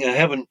looking and I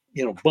haven't,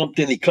 bumped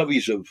any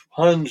coveys of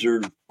huns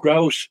or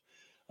grouse.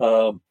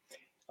 I'll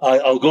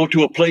go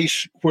to a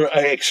place where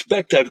I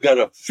expect I've got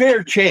a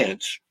fair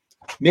chance,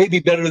 maybe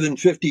better than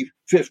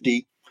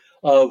 50-50,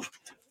 of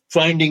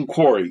finding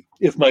quarry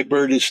if my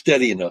bird is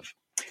steady enough.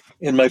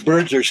 And my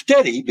birds are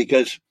steady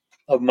because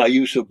of my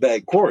use of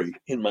bag quarry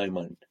in my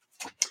mind.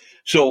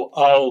 So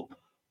I'll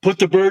put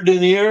the bird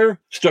in the air,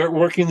 start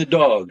working the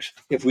dogs.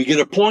 If we get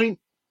a point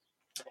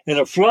and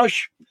a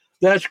flush,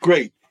 that's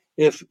great.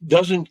 If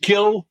doesn't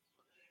kill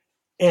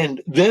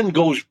and then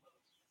goes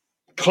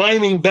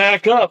climbing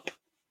back up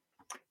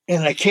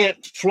and I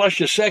can't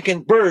flush a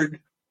second bird,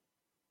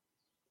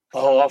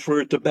 I'll offer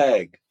it the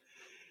bag.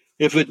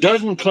 If it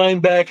doesn't climb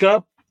back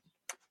up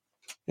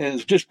and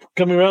it's just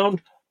coming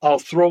around, I'll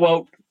throw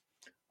out,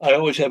 I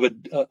always have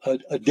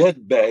a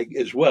dead bag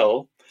as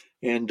well.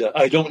 And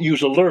I don't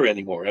use a lure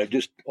anymore.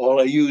 All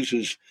I use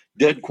is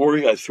dead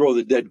quarry. I throw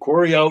the dead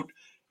quarry out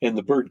and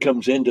the bird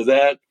comes into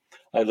that.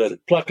 I let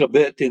it pluck a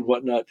bit and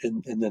whatnot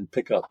and then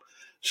pick up.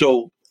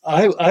 So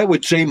I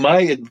would say my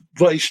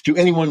advice to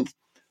anyone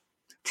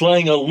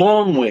flying a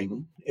long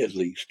wing, at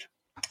least,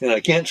 and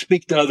I can't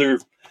speak to other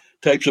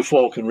types of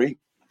falconry,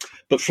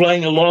 but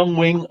flying a long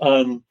wing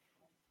on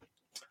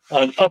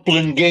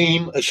upland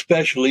game,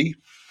 especially,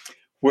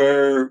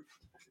 where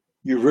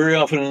you're very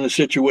often in a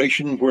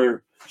situation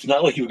where it's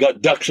not like you've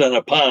got ducks on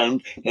a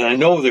pond, and I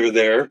know they're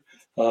there.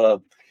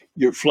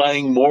 You're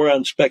flying more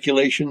on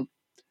speculation.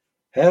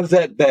 Have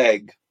that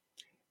bag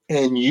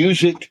and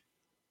use it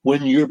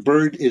when your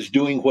bird is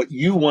doing what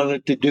you want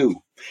it to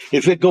do.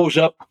 If it goes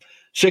up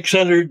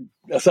 600,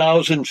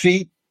 1,000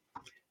 feet,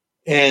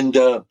 and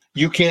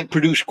you can't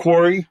produce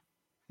quarry,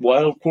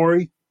 wild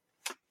quarry,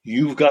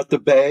 you've got the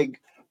bag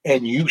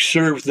and you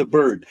serve the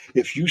bird.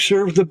 If you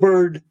serve the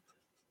bird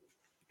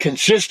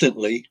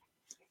consistently,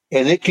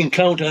 and it can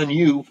count on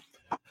you,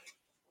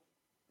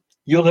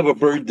 you'll have a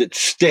bird that's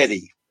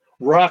steady,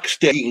 rock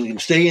steady, and can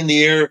stay in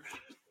the air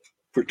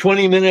for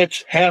 20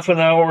 minutes, half an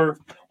hour,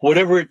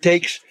 whatever it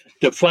takes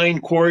to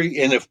find quarry.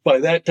 And if by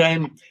that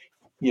time,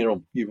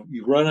 you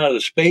run out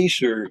of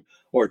space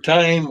or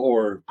time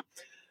or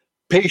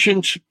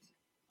patience,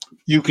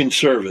 you can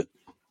serve it.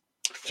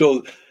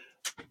 So,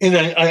 and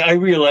I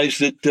realize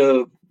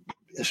that,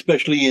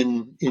 especially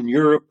in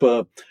Europe,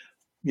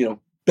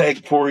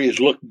 bag quarry is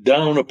looked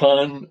down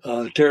upon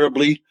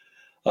terribly.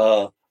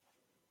 I'm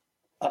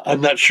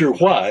not sure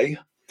why.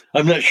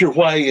 I'm not sure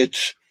why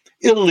it's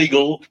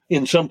illegal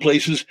in some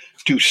places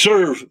to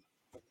serve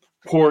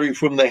quarry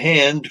from the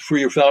hand for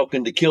your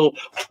falcon to kill,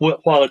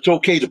 while it's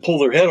okay to pull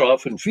their head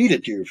off and feed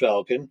it to your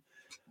falcon.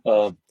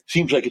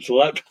 Seems like it's a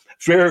lot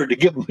fairer to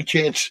give them a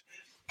chance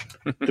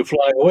to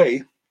fly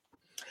away.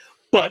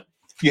 But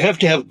you have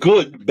to have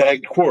good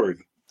bagged quarry.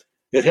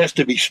 It has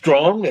to be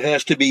strong.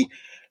 It's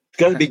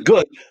got to be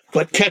good,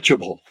 but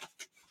catchable.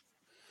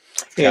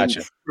 Gotcha.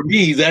 And for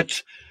me,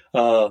 that's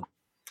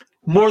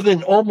more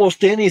than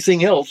almost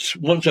anything else.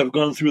 Once I've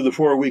gone through the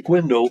 4-week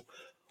window,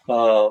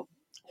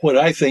 what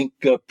I think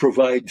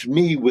provides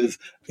me with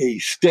a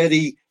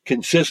steady,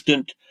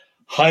 consistent,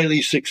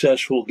 highly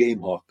successful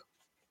game hawk.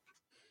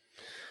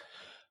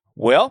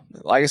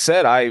 Like I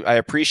said, I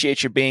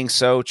appreciate you being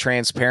so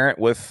transparent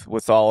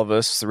with all of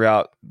us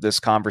throughout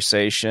this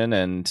conversation,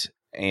 and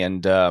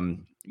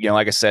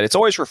like I said, it's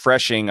always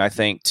refreshing, I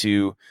think,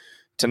 to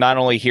not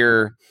only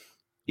hear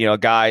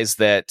guys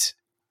that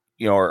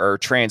are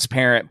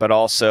transparent, but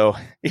also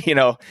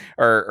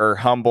are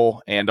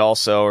humble, and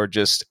also are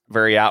just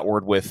very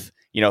outward with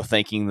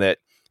thinking that,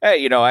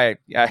 hey, I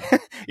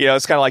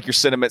it's kind of like your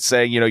sentiment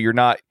saying you're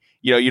not.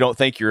 You don't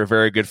think you're a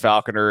very good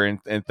falconer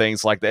and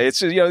things like that. It's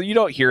just, you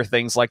don't hear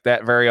things like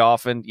that very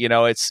often.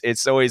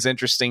 It's always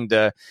interesting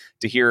to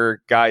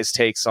hear guys'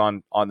 takes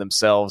on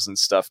themselves and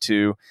stuff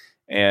too.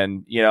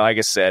 And, like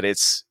I said,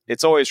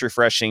 it's always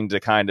refreshing to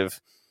kind of,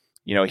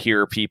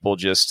 hear people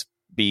just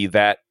be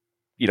that,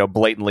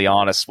 blatantly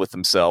honest with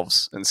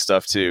themselves and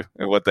stuff too,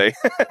 and what they,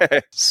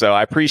 so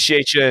I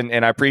appreciate you.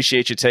 And I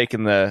appreciate you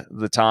taking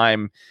the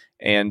time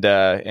and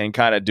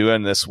kind of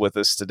doing this with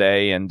us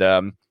today. And,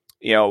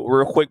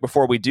 real quick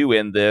before we do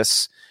end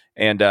this,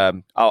 And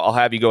I'll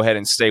have you go ahead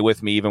and stay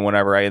with me even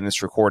whenever I end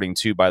this recording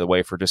too, by the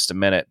way, for just a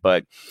minute.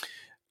 But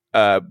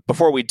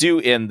before we do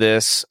end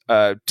this,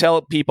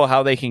 tell people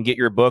how they can get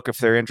your book if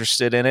they're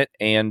interested in it,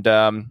 and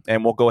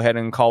we'll go ahead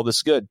and call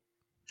this good.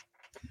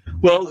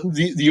 Well,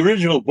 the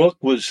original book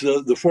was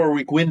the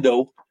 4-week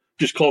window,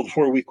 just called the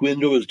 4-week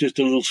window. It was just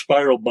a little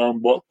spiral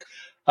bound book.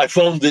 I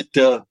found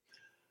that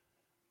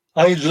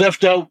I had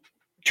left out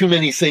too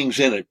many things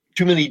in it,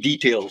 too many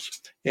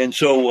details. And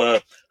so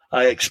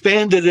I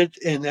expanded it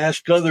and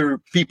asked other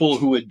people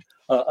who had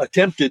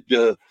attempted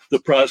the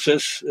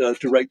process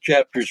to write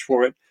chapters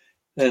for it.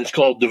 And it's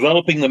called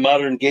Developing the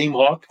Modern Game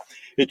Hawk.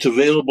 It's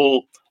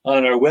available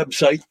on our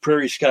website,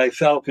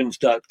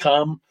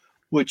 prairieskyfalcons.com,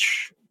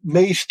 which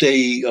may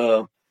stay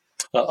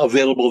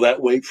available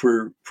that way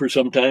for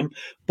some time,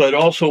 but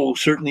also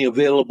certainly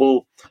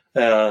available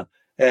at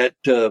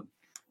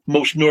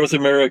most North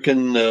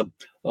American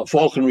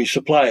falconry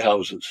supply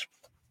houses.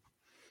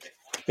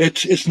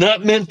 It's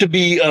not meant to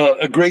be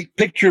a great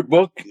picture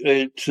book.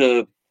 It's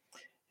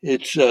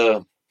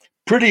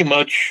pretty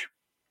much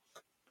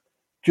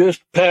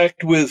just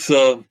packed with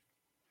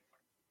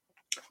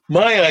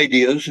my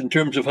ideas in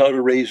terms of how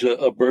to raise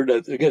a bird.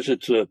 I guess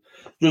it's a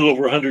little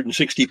over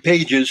 160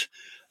 pages.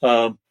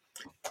 And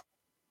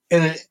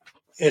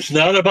it's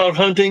not about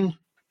hunting.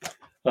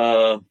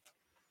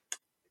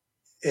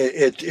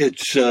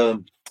 It's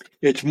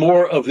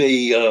more of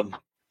a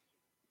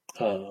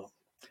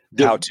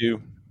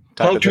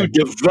how to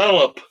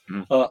develop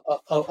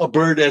a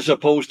bird as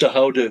opposed to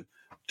how to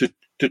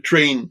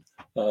train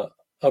a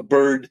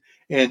bird,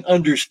 and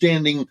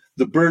understanding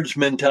the bird's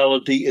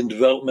mentality and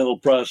developmental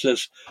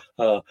process,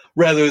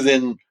 rather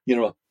than,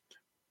 you're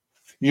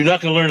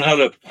not going to learn how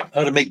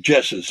to make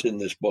jesses in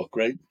this book,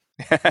 right?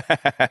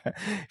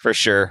 For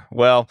sure.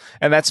 Well,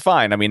 and that's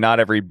fine. I mean,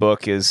 not every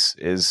book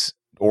is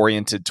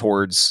oriented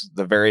towards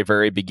the very,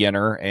 very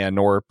beginner, and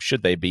nor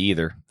should they be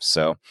either.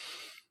 So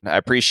I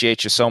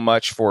appreciate you so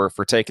much for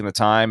taking the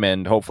time,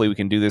 and hopefully we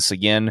can do this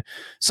again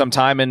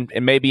sometime, and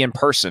maybe in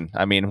person.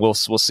 I mean, we'll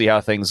see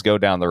how things go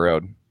down the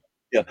road.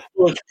 Yeah,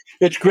 well,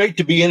 it's great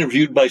to be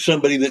interviewed by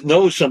somebody that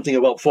knows something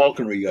about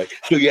falconry.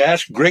 So you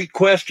ask great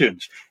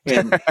questions,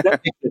 and that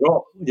makes it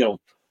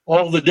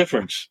all the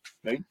difference,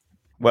 right?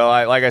 Well,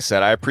 like I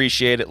said, I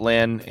appreciate it,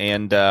 Lynn,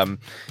 and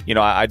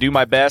I do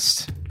my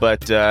best,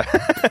 but but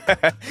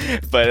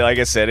like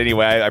I said,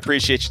 anyway, I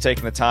appreciate you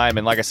taking the time,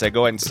 and like I said,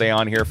 go ahead and stay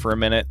on here for a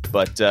minute,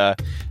 but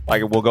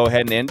we'll go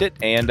ahead and end it,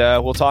 and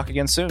we'll talk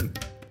again soon.